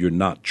so you're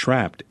not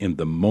trapped in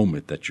the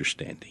moment that you're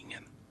standing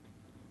in.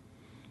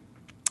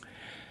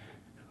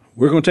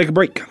 We're going to take a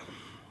break.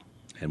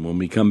 And when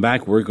we come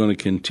back, we're going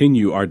to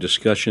continue our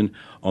discussion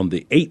on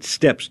the 8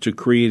 steps to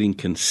creating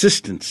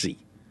consistency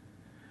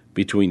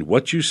between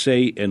what you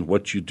say and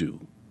what you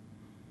do.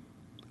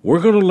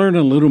 We're going to learn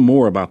a little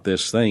more about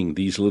this thing,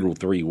 these little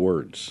 3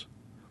 words.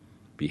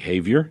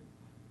 Behavior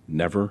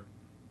never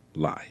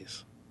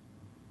lies.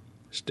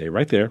 Stay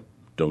right there.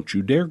 Don't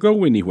you dare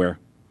go anywhere,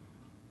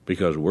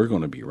 because we're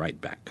going to be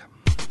right back.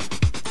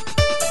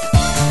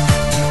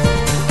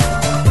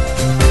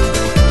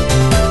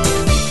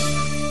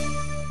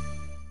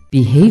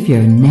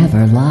 Behavior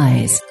never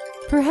lies.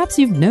 Perhaps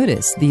you've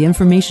noticed the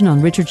information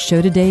on Richard's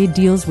show today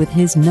deals with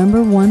his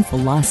number 1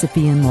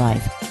 philosophy in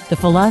life, the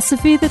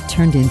philosophy that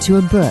turned into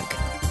a book.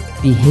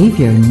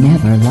 Behavior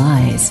never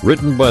lies.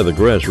 Written by the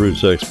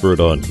grassroots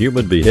expert on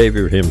human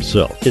behavior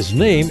himself. His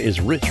name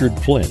is Richard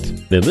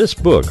Flint. In this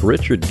book,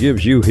 Richard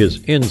gives you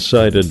his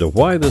insight into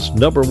why this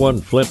number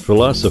 1 Flint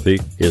philosophy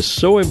is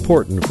so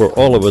important for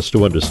all of us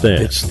to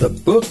understand. It's the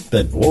book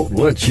that won't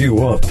let you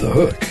off the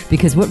hook.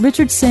 Because what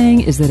Richard's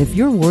saying is that if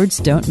your words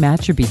don't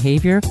match your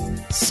behavior,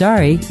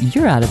 sorry,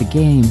 you're out of the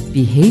game.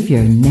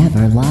 Behavior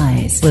never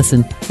lies.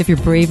 Listen, if you're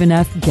brave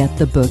enough, get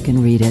the book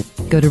and read it.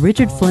 Go to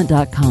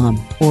richardflint.com,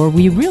 or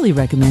we really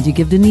recommend you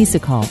give Denise a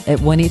call at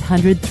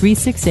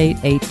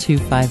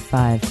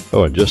 1-800-368-8255.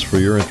 Oh, and just for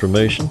your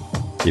information,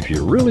 if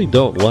you really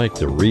don't like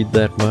to read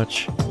that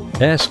much,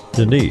 ask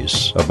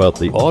Denise about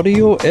the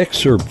audio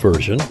excerpt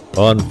version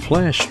on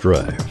flash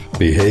drive.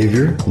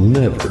 Behavior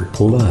never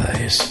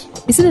lies.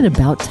 Isn't it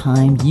about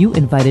time you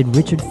invited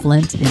Richard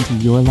Flint into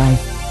your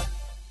life?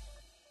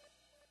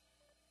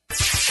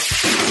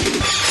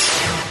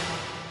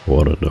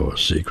 Want to know a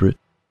secret?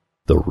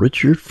 The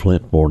Richard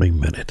Flint Morning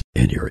Minute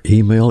in your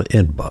email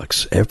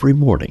inbox every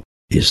morning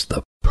is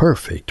the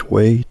perfect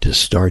way to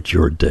start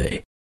your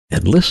day.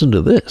 And listen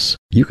to this.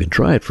 You can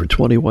try it for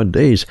 21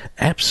 days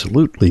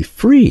absolutely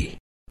free.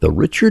 The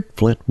Richard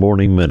Flint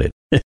Morning Minute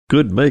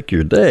could make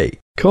your day.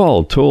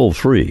 Call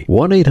toll-free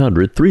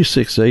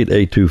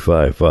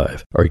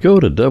 1-800-368-8255 or go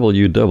to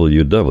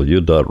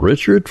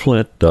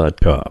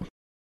www.richardflint.com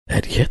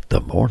and get the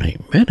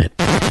Morning Minute.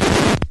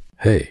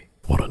 Hey,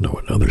 want to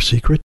know another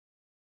secret?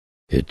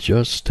 It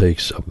just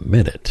takes a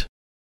minute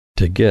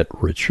to get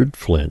Richard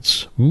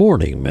Flint's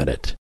Morning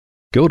Minute.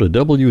 Go to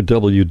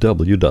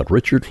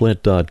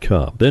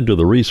www.richardflint.com, then to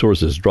the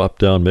Resources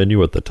drop-down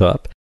menu at the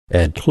top,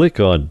 and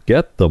click on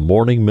Get the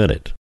Morning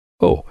Minute.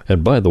 Oh,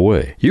 and by the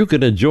way, you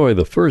can enjoy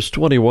the first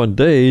 21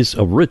 days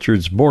of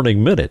Richard's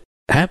Morning Minute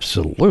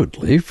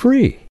absolutely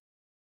free.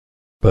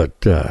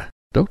 But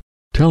don't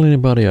tell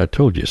anybody I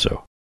told you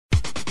so.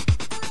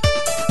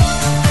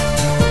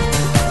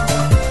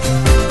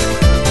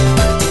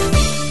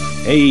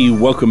 Hey,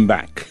 welcome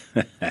back.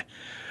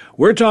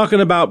 We're talking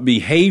about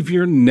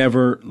behavior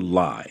never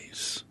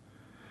lies.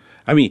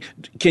 I mean,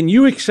 can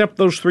you accept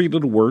those 3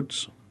 little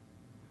words?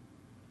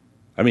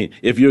 I mean,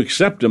 if you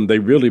accept them, they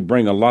really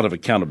bring a lot of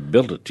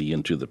accountability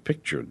into the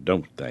picture,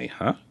 don't they,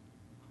 huh?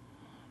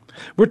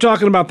 We're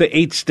talking about the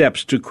 8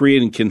 steps to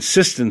creating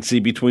consistency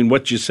between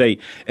what you say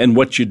and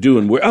what you do,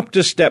 and we're up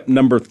to step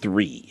number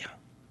 3.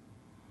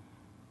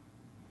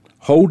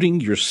 Holding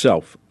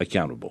yourself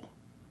accountable.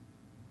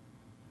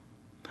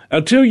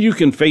 Until you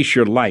can face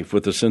your life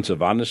with a sense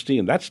of honesty,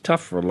 and that's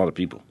tough for a lot of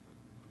people,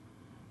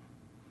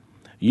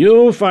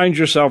 you'll find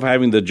yourself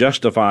having to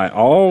justify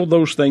all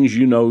those things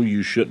you know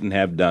you shouldn't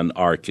have done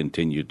or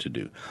continue to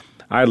do.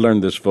 I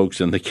learned this,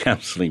 folks, in the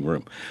counseling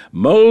room.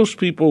 Most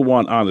people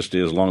want honesty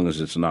as long as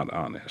it's not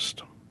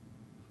honest.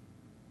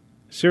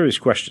 Serious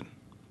question.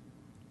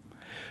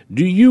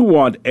 Do you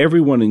want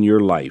everyone in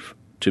your life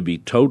to be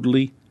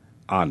totally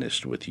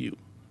honest with you?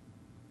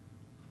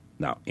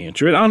 Now,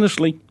 answer it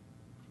honestly.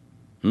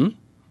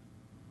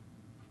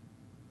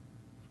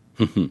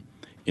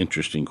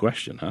 Interesting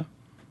question, huh?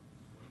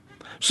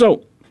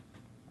 So,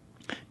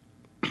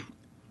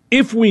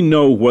 if we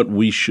know what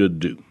we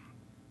should do,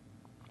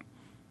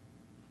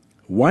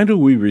 why do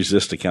we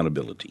resist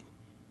accountability?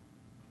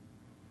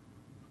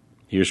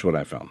 Here's what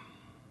I found.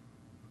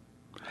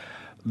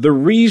 The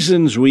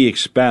reasons we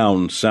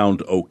expound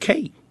sound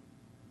okay,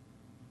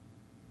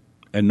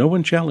 and no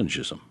one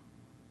challenges them.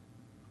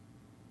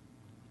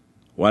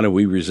 Why do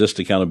we resist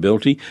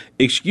accountability?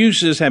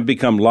 Excuses have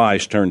become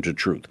lies turned to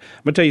truth.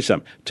 I'm going to tell you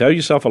something. Tell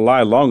yourself a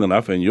lie long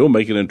enough and you'll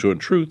make it into a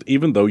truth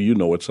even though you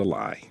know it's a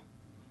lie.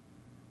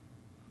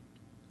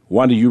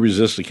 Why do you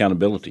resist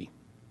accountability?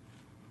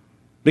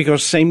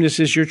 Because sameness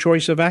is your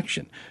choice of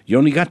action. You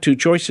only got two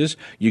choices.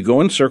 You go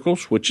in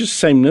circles, which is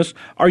sameness,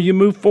 or you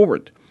move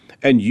forward.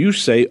 And you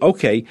say,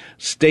 okay,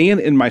 staying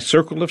in my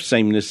circle of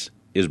sameness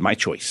is my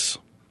choice.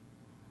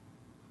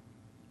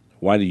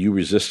 Why do you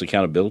resist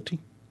accountability?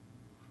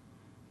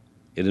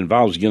 It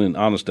involves getting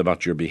honest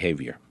about your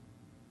behavior.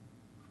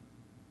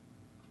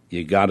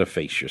 You got to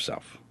face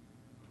yourself.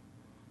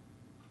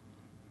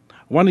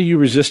 Why do you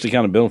resist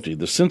accountability?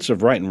 The sense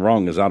of right and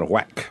wrong is out of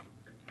whack.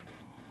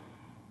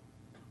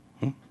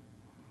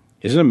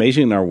 Isn't it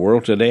amazing in our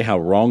world today how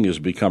wrong has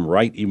become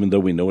right even though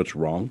we know it's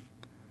wrong?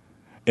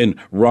 And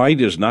right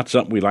is not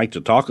something we like to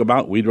talk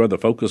about. We'd rather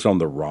focus on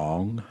the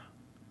wrong.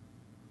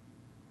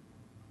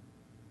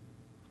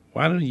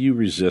 Why do you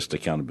resist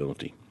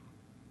accountability?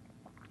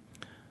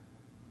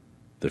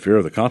 The fear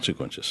of the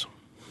consequences.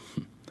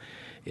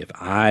 If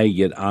I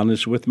get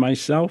honest with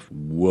myself,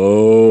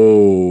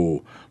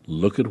 whoa,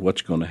 look at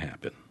what's going to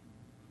happen.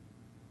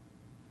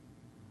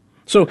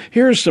 So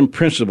here are some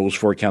principles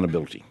for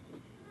accountability.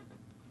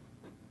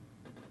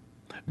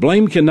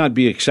 Blame cannot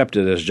be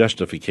accepted as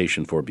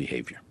justification for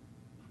behavior.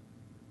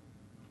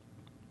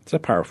 It's a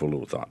powerful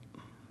little thought.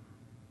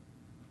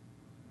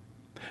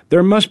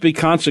 There must be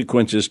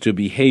consequences to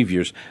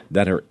behaviors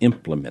that are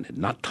implemented,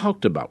 not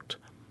talked about.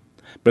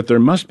 But there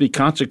must be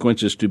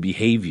consequences to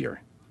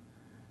behavior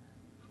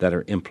that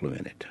are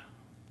implemented.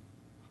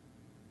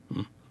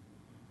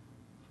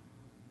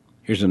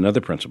 Here's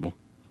another principle.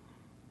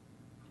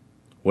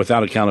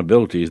 Without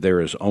accountability,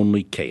 there is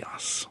only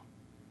chaos.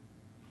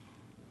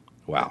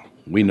 Wow,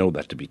 we know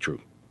that to be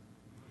true.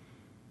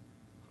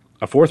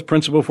 A fourth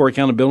principle for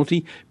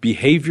accountability,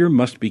 behavior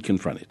must be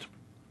confronted.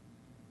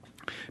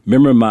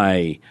 Remember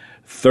my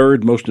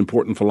third most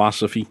important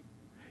philosophy?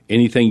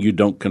 Anything you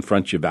don't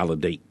confront, you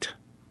validate.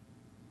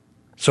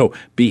 So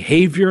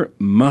behavior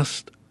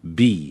must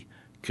be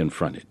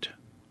confronted.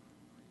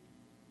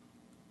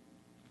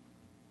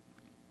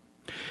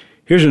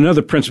 Here's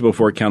another principle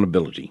for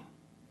accountability.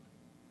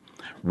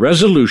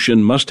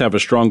 Resolution must have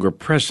a stronger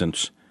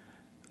presence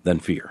than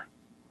fear.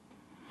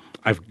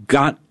 I've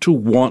got to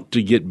want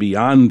to get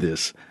beyond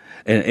this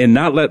and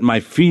not let my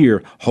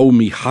fear hold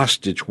me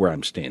hostage where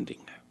I'm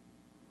standing.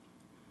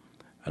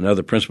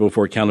 Another principle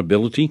for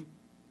accountability.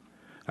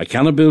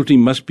 Accountability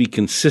must be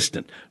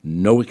consistent,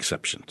 no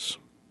exceptions.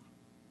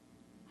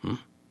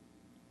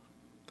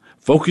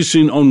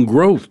 Focusing on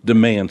growth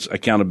demands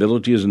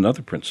accountability is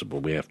another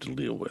principle we have to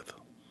deal with.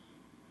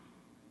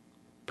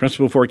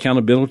 Principle for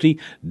accountability,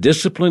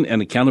 discipline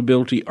and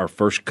accountability are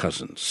first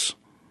cousins.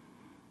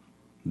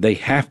 They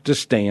have to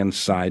stand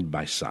side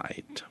by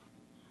side.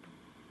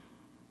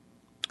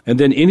 And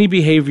then any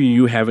behavior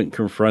you haven't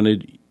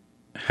confronted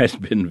has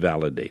been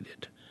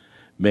validated.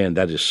 Man,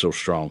 that is so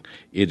strong.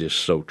 It is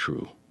so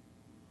true.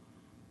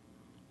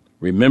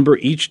 Remember,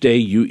 each day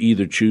you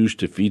either choose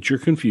to feed your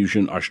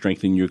confusion or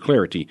strengthen your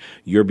clarity.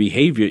 Your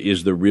behavior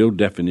is the real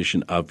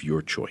definition of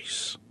your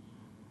choice.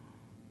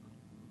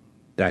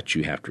 That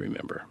you have to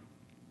remember.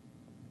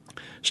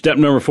 Step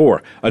number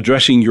 4,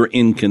 addressing your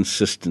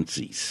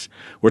inconsistencies.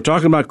 We're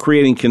talking about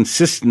creating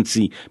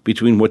consistency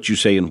between what you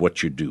say and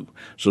what you do.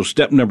 So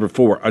step number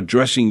 4,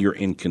 addressing your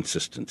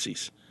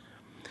inconsistencies.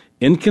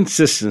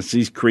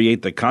 Inconsistencies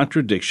create the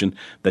contradiction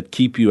that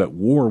keep you at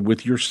war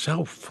with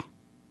yourself.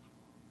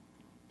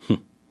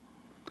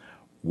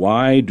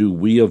 Why do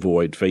we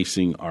avoid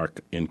facing our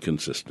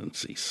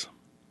inconsistencies?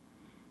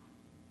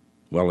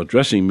 Well,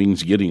 addressing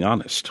means getting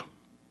honest.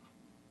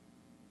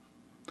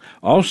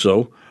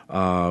 Also,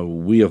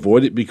 we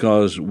avoid it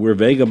because we're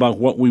vague about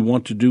what we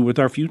want to do with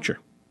our future.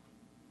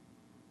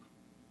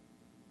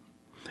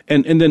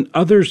 And then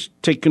others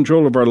take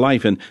control of our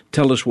life and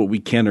tell us what we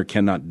can or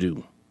cannot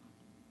do.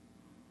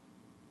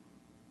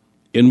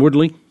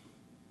 Inwardly,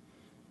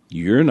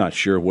 you're not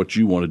sure what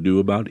you want to do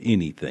about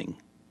anything.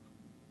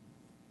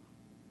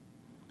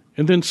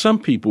 And then some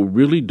people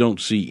really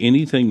don't see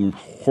anything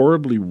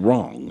horribly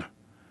wrong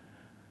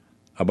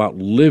about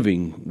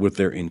living with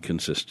their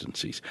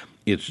inconsistencies.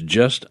 It's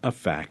just a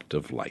fact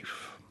of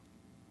life.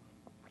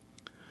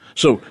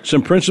 So,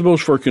 some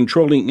principles for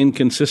controlling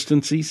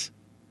inconsistencies.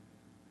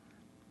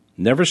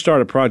 Never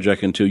start a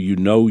project until you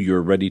know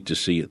you're ready to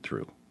see it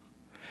through.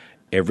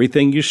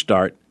 Everything you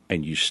start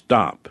and you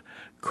stop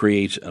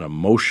creates an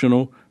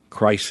emotional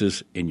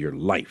crisis in your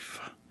life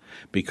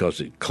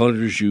because it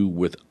clutters you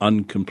with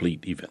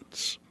incomplete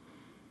events.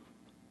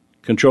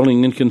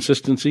 Controlling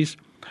inconsistencies.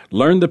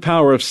 Learn the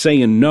power of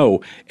saying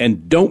no,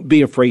 and don't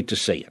be afraid to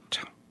say it.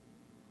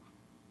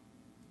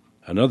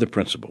 Another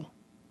principle.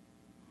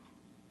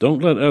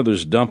 Don't let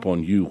others dump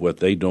on you what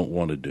they don't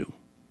want to do.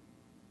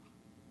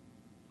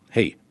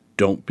 Hey,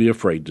 don't be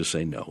afraid to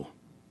say no.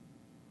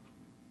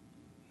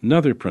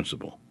 Another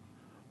principle.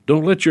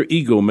 Don't let your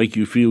ego make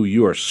you feel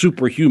you are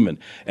superhuman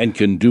and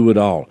can do it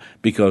all,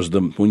 because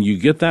when you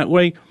get that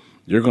way,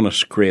 you're going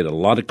to create a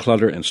lot of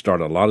clutter and start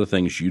a lot of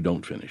things you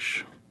don't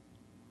finish.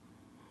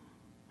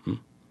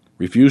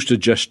 Refuse to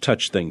just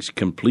touch things.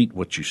 Complete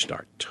what you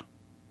start.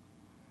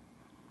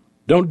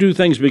 Don't do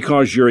things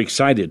because you're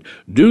excited.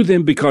 Do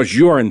them because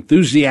you are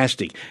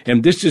enthusiastic,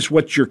 and this is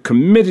what you're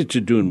committed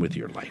to doing with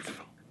your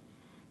life.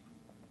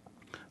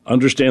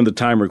 Understand the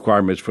time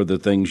requirements for the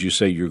things you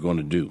say you're going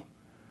to do.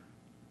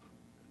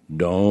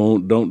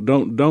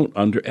 Don't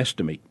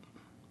underestimate.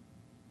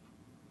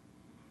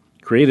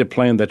 Create a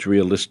plan that's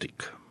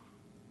realistic.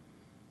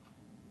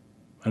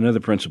 Another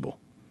principle.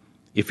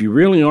 If you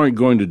really aren't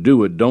going to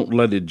do it, don't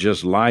let it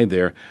just lie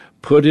there.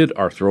 Put it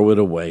or throw it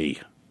away.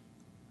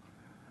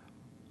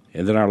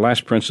 And then our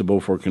last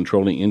principle for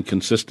controlling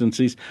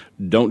inconsistencies,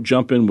 don't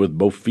jump in with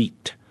both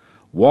feet.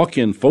 Walk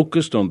in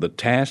focused on the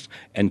task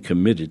and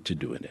committed to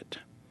doing it.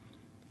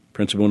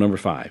 Principle number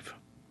 5.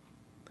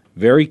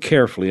 Very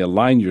carefully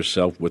align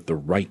yourself with the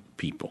right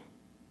people.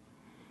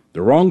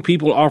 The wrong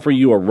people offer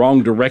you a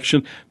wrong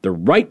direction. The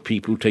right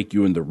people take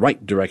you in the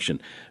right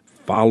direction.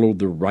 Follow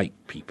the right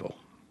people.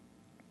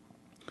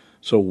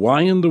 So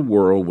why in the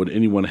world would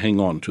anyone hang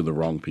on to the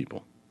wrong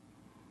people?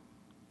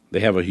 They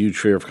have a huge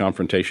fear of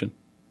confrontation.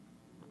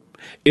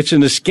 It's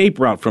an escape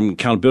route from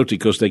accountability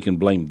because they can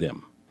blame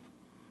them.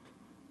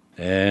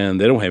 And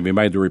they don't have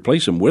anybody to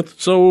replace them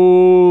with,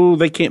 so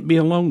they can't be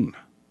alone.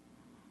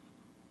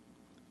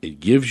 It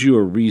gives you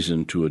a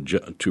reason to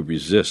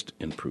resist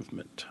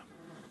improvement.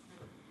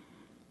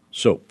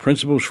 So,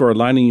 principles for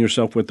aligning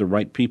yourself with the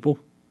right people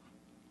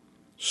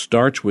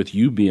starts with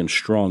you being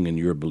strong in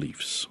your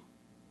beliefs.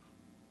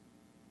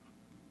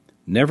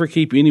 Never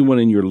keep anyone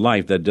in your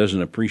life that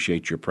doesn't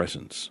appreciate your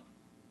presence.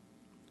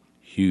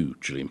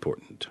 Hugely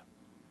important.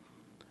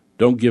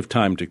 Don't give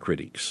time to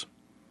critics.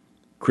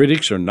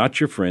 Critics are not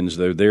your friends.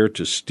 They're there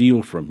to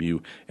steal from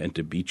you and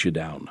to beat you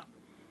down.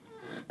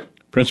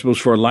 Principles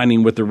for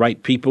aligning with the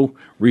right people.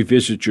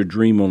 Revisit your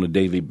dream on a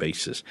daily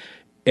basis.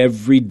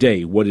 Every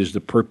day, what is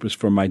the purpose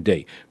for my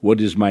day?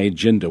 What is my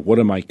agenda? What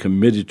am I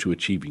committed to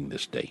achieving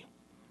this day?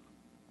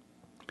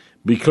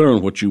 Be clear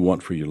on what you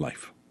want for your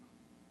life.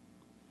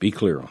 Be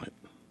clear on it.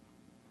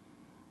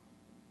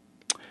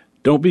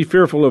 Don't be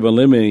fearful of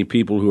eliminating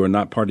people who are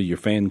not part of your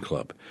fan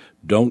club.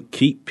 Don't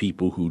keep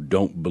people who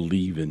don't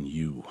believe in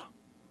you.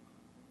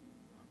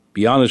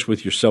 Be honest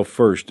with yourself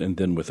first and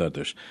then with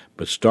others,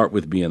 but start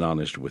with being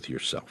honest with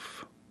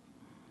yourself.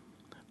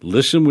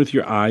 Listen with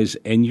your eyes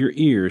and your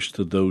ears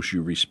to those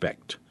you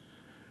respect.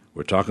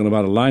 We're talking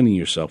about aligning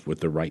yourself with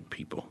the right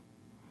people.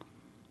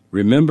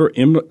 Remember,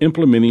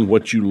 implementing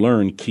what you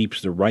learn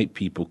keeps the right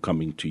people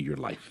coming to your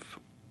life.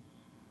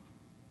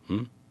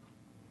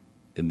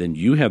 And then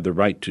you have the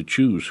right to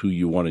choose who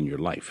you want in your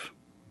life,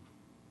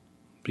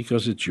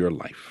 because it's your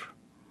life.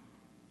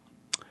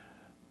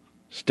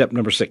 Step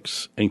number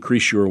 6,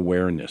 increase your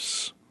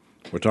awareness.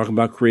 We're talking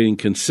about creating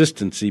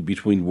consistency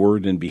between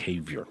word and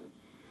behavior.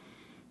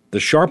 The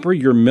sharper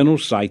your mental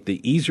sight,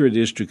 the easier it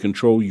is to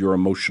control your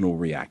emotional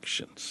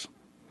reactions.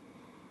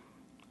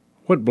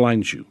 What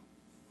blinds you?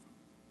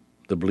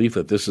 The belief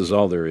that this is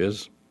all there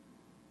is?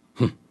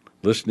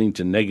 Listening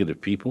to negative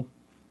people?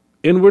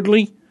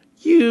 Inwardly,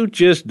 you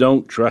just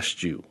don't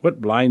trust you.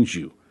 What blinds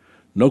you?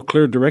 No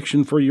clear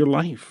direction for your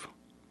life.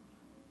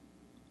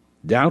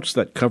 Doubts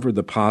that cover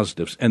the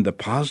positives, and the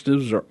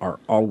positives are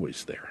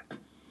always there.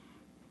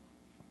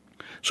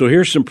 So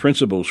here's some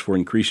principles for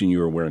increasing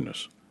your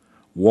awareness.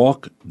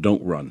 Walk,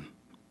 don't run.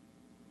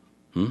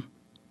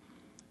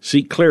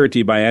 Seek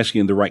clarity by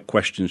asking the right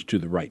questions to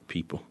the right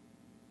people.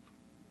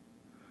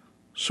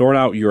 Sort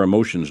out your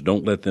emotions.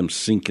 Don't let them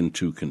sink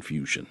into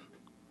confusion.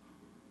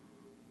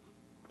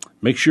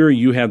 Make sure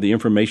you have the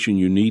information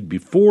you need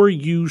before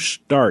you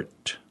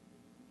start.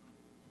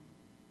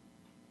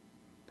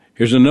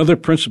 Here's another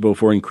principle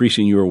for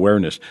increasing your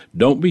awareness.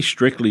 Don't be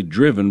strictly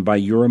driven by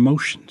your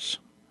emotions.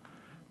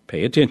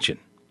 Pay attention.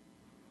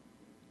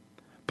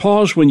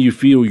 Pause when you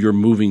feel you're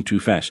moving too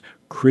fast.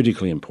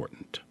 Critically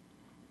important.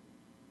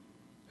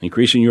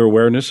 Increasing your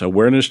awareness.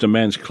 Awareness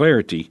demands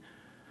clarity,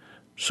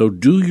 so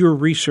do your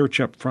research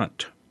up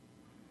front.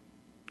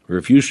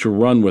 Refuse to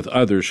run with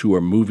others who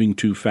are moving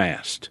too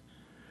fast.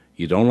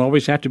 You don't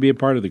always have to be a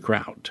part of the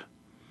crowd.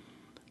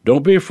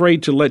 Don't be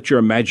afraid to let your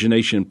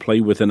imagination play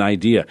with an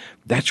idea.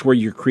 That's where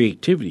your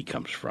creativity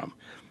comes from.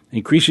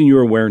 Increasing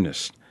your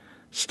awareness.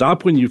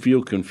 Stop when you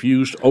feel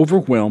confused,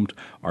 overwhelmed,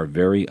 or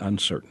very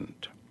uncertain.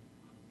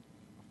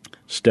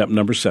 Step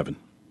number 7.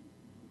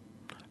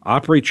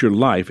 Operate your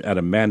life at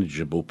a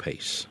manageable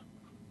pace.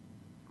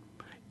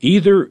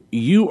 Either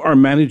you are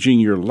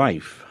managing your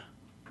life,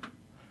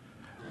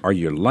 or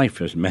your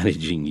life is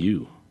managing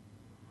you.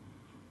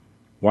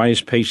 Why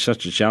is pace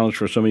such a challenge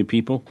for so many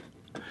people?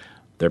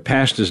 Their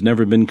past has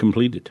never been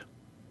completed.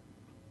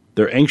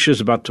 They're anxious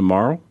about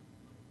tomorrow.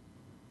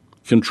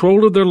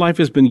 Control of their life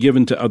has been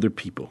given to other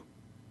people.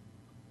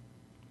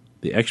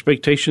 The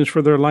expectations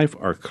for their life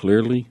are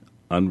clearly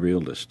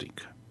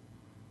unrealistic.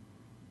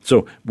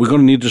 So we're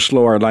going to need to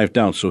slow our life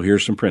down. So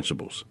here's some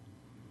principles.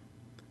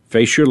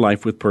 Face your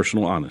life with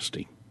personal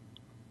honesty.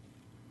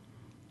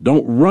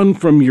 Don't run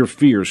from your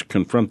fears.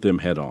 Confront them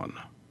head on.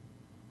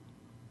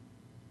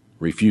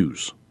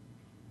 Refuse.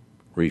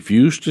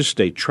 Refuse to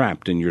stay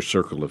trapped in your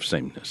circle of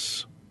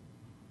sameness.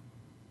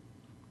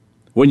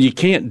 When you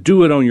can't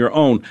do it on your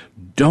own,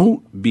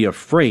 don't be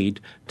afraid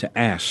to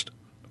ask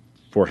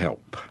for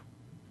help.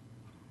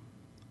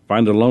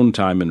 Find alone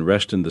time and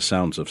rest in the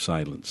sounds of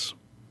silence.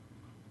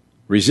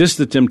 Resist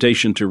the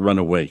temptation to run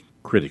away.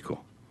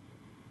 Critical.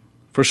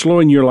 For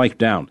slowing your life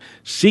down,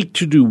 seek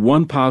to do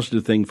one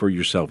positive thing for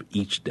yourself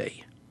each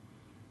day.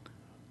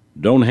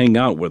 Don't hang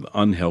out with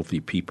unhealthy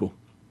people.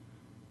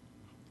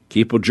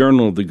 Keep a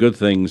journal of the good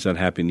things that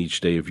happen each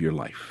day of your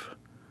life.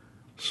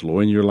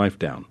 Slowing your life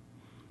down.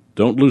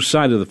 Don't lose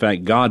sight of the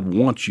fact God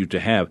wants you to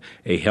have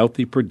a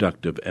healthy,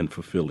 productive, and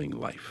fulfilling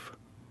life.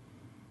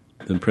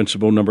 Then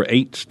principle number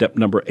 8, step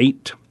number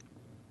 8,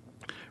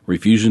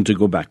 refusing to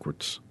go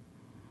backwards.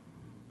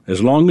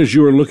 As long as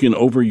you are looking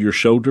over your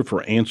shoulder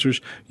for answers,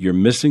 you're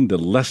missing the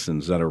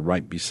lessons that are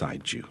right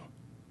beside you.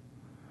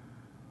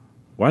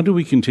 Why do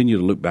we continue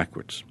to look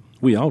backwards?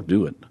 We all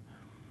do it.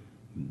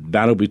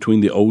 Battle between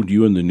the old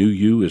you and the new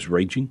you is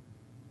raging.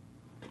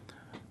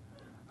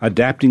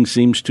 Adapting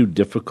seems too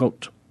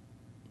difficult.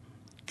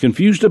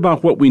 Confused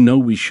about what we know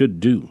we should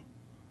do.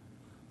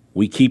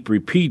 We keep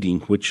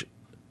repeating, which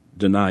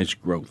denies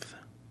growth.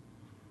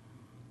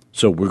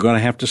 So we're going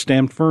to have to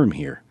stand firm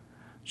here.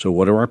 So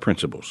what are our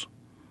principles?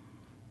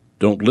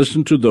 Don't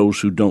listen to those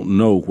who don't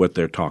know what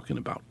they're talking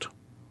about.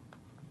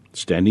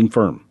 Standing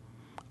firm.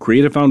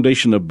 Create a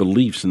foundation of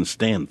beliefs and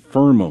stand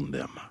firm on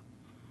them.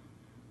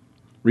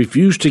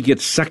 Refuse to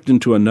get sucked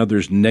into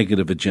another's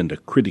negative agenda.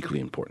 Critically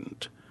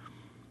important.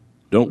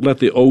 Don't let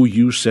the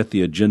OU set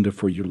the agenda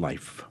for your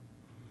life.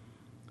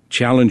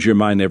 Challenge your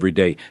mind every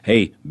day.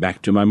 Hey,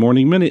 back to my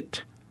morning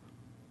minute.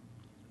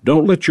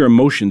 Don't let your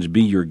emotions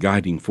be your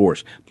guiding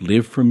force.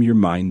 Live from your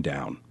mind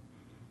down.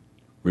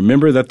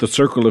 Remember that the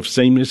circle of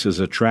sameness is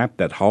a trap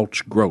that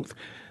halts growth.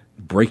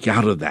 Break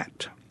out of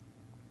that.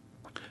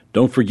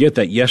 Don't forget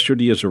that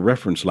yesterday is a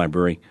reference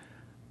library,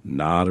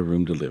 not a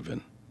room to live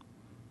in.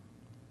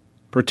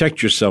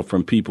 Protect yourself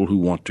from people who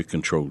want to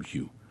control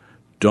you.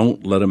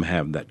 Don't let them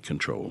have that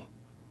control.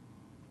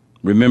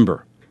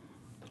 Remember,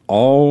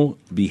 all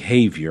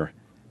behavior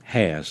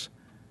has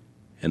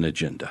an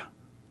agenda.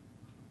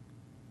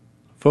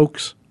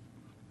 Folks,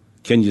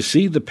 can you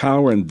see the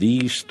power in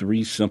these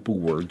 3 simple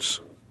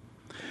words?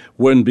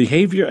 When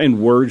behavior and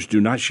words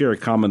do not share a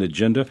common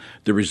agenda,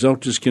 the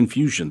result is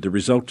confusion. The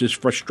result is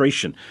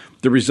frustration.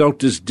 The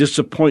result is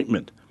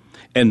disappointment.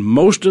 And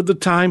most of the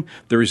time,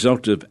 the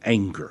result of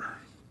anger.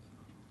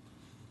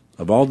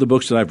 Of all the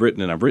books that I've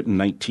written, and I've written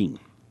 19,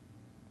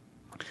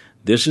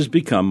 this has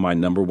become my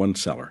number 1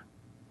 seller.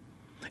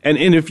 And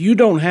if you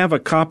don't have a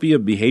copy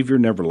of Behavior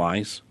Never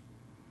Lies,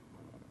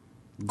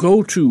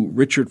 go to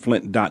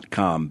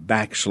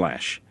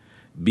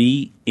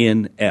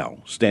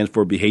richardflint.com/BNL, stands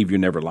for Behavior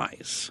Never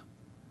Lies,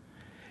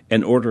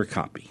 and order a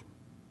copy.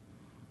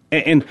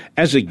 And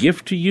as a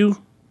gift to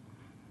you,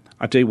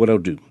 I'll tell you what I'll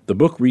do. The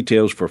book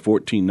retails for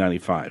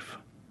 $14.95.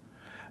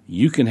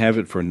 You can have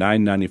it for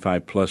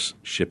 $9.95 plus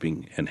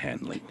shipping and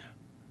handling.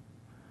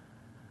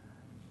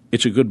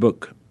 It's a good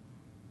book.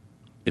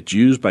 It's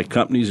used by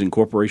companies and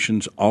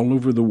corporations all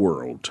over the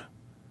world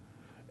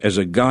as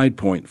a guide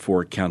point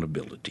for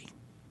accountability.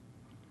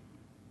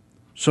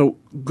 So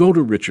go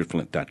to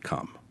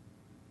richardflint.com.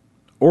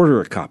 Order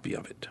a copy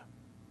of it.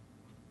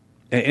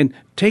 And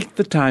take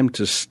the time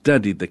to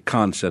study the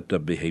concept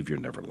of Behavior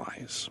Never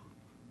Lies.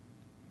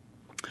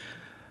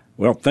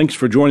 Well, thanks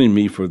for joining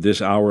me for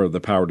this hour of The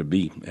Power to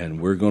Be.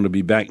 And we're going to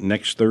be back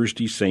next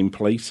Thursday, same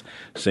place,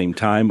 same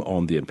time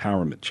on the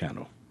Empowerment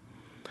Channel.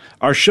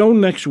 Our show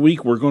next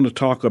week, we're going to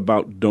talk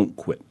about don't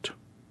quit.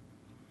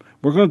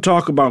 We're going to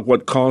talk about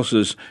what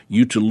causes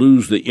you to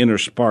lose the inner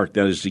spark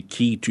that is the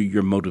key to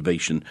your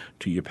motivation,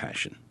 to your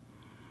passion.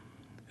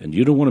 And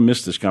you don't want to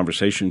miss this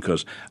conversation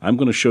because I'm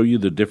going to show you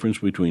the difference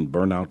between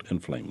burnout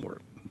and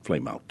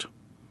flame out.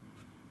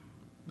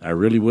 I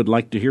really would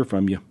like to hear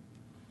from you.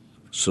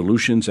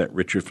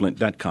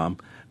 Solutions@richardflint.com.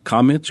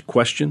 Comments,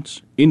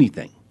 questions,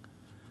 anything.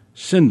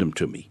 Send them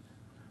to me.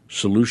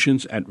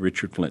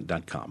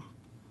 Solutions@richardflint.com.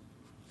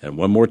 And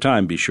one more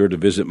time, be sure to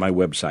visit my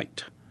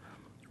website,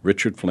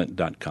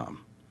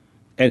 richardflint.com.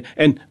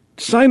 And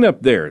sign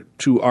up there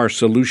to our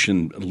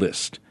solution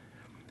list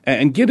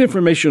and get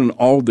information on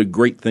all the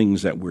great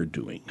things that we're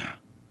doing.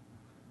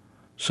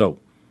 So,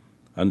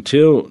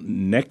 until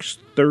next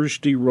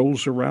Thursday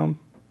rolls around,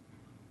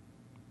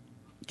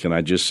 can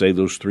I just say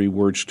those 3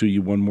 words to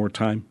you one more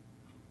time?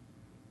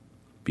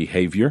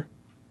 Behavior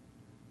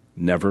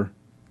never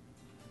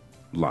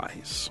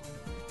lies.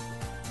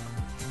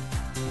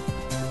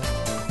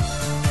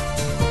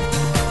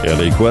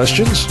 Any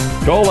questions?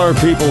 Call our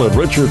people at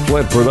Richard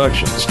Flint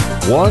Productions,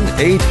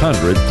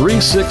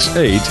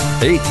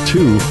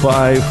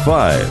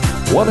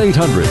 1-800-368-8255.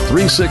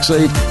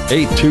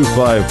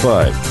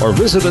 1-800-368-8255 or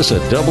visit us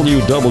at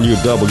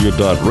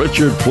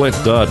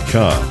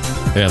www.richardflint.com.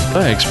 And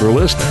thanks for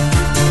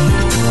listening.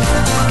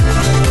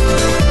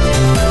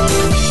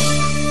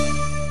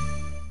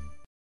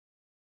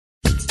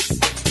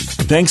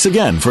 Thanks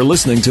again for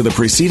listening to the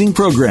preceding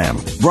program,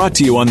 brought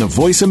to you on the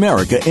Voice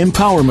America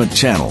Empowerment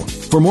Channel.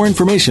 For more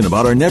information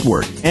about our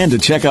network and to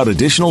check out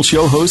additional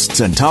show hosts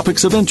and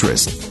topics of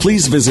interest,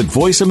 please visit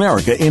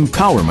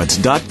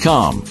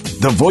voiceamericaempowerment.com.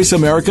 The Voice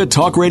America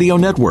Talk Radio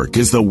Network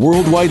is the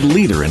worldwide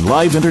leader in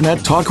live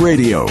Internet talk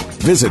radio.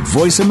 Visit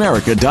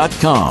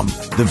voiceamerica.com.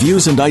 The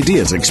views and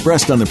ideas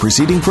expressed on the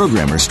preceding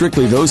program are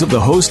strictly those of the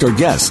host or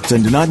guests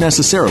and do not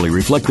necessarily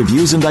reflect the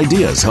views and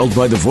ideas held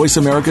by the Voice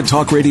America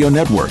Talk Radio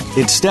Network,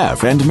 its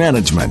staff, and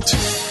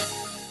management.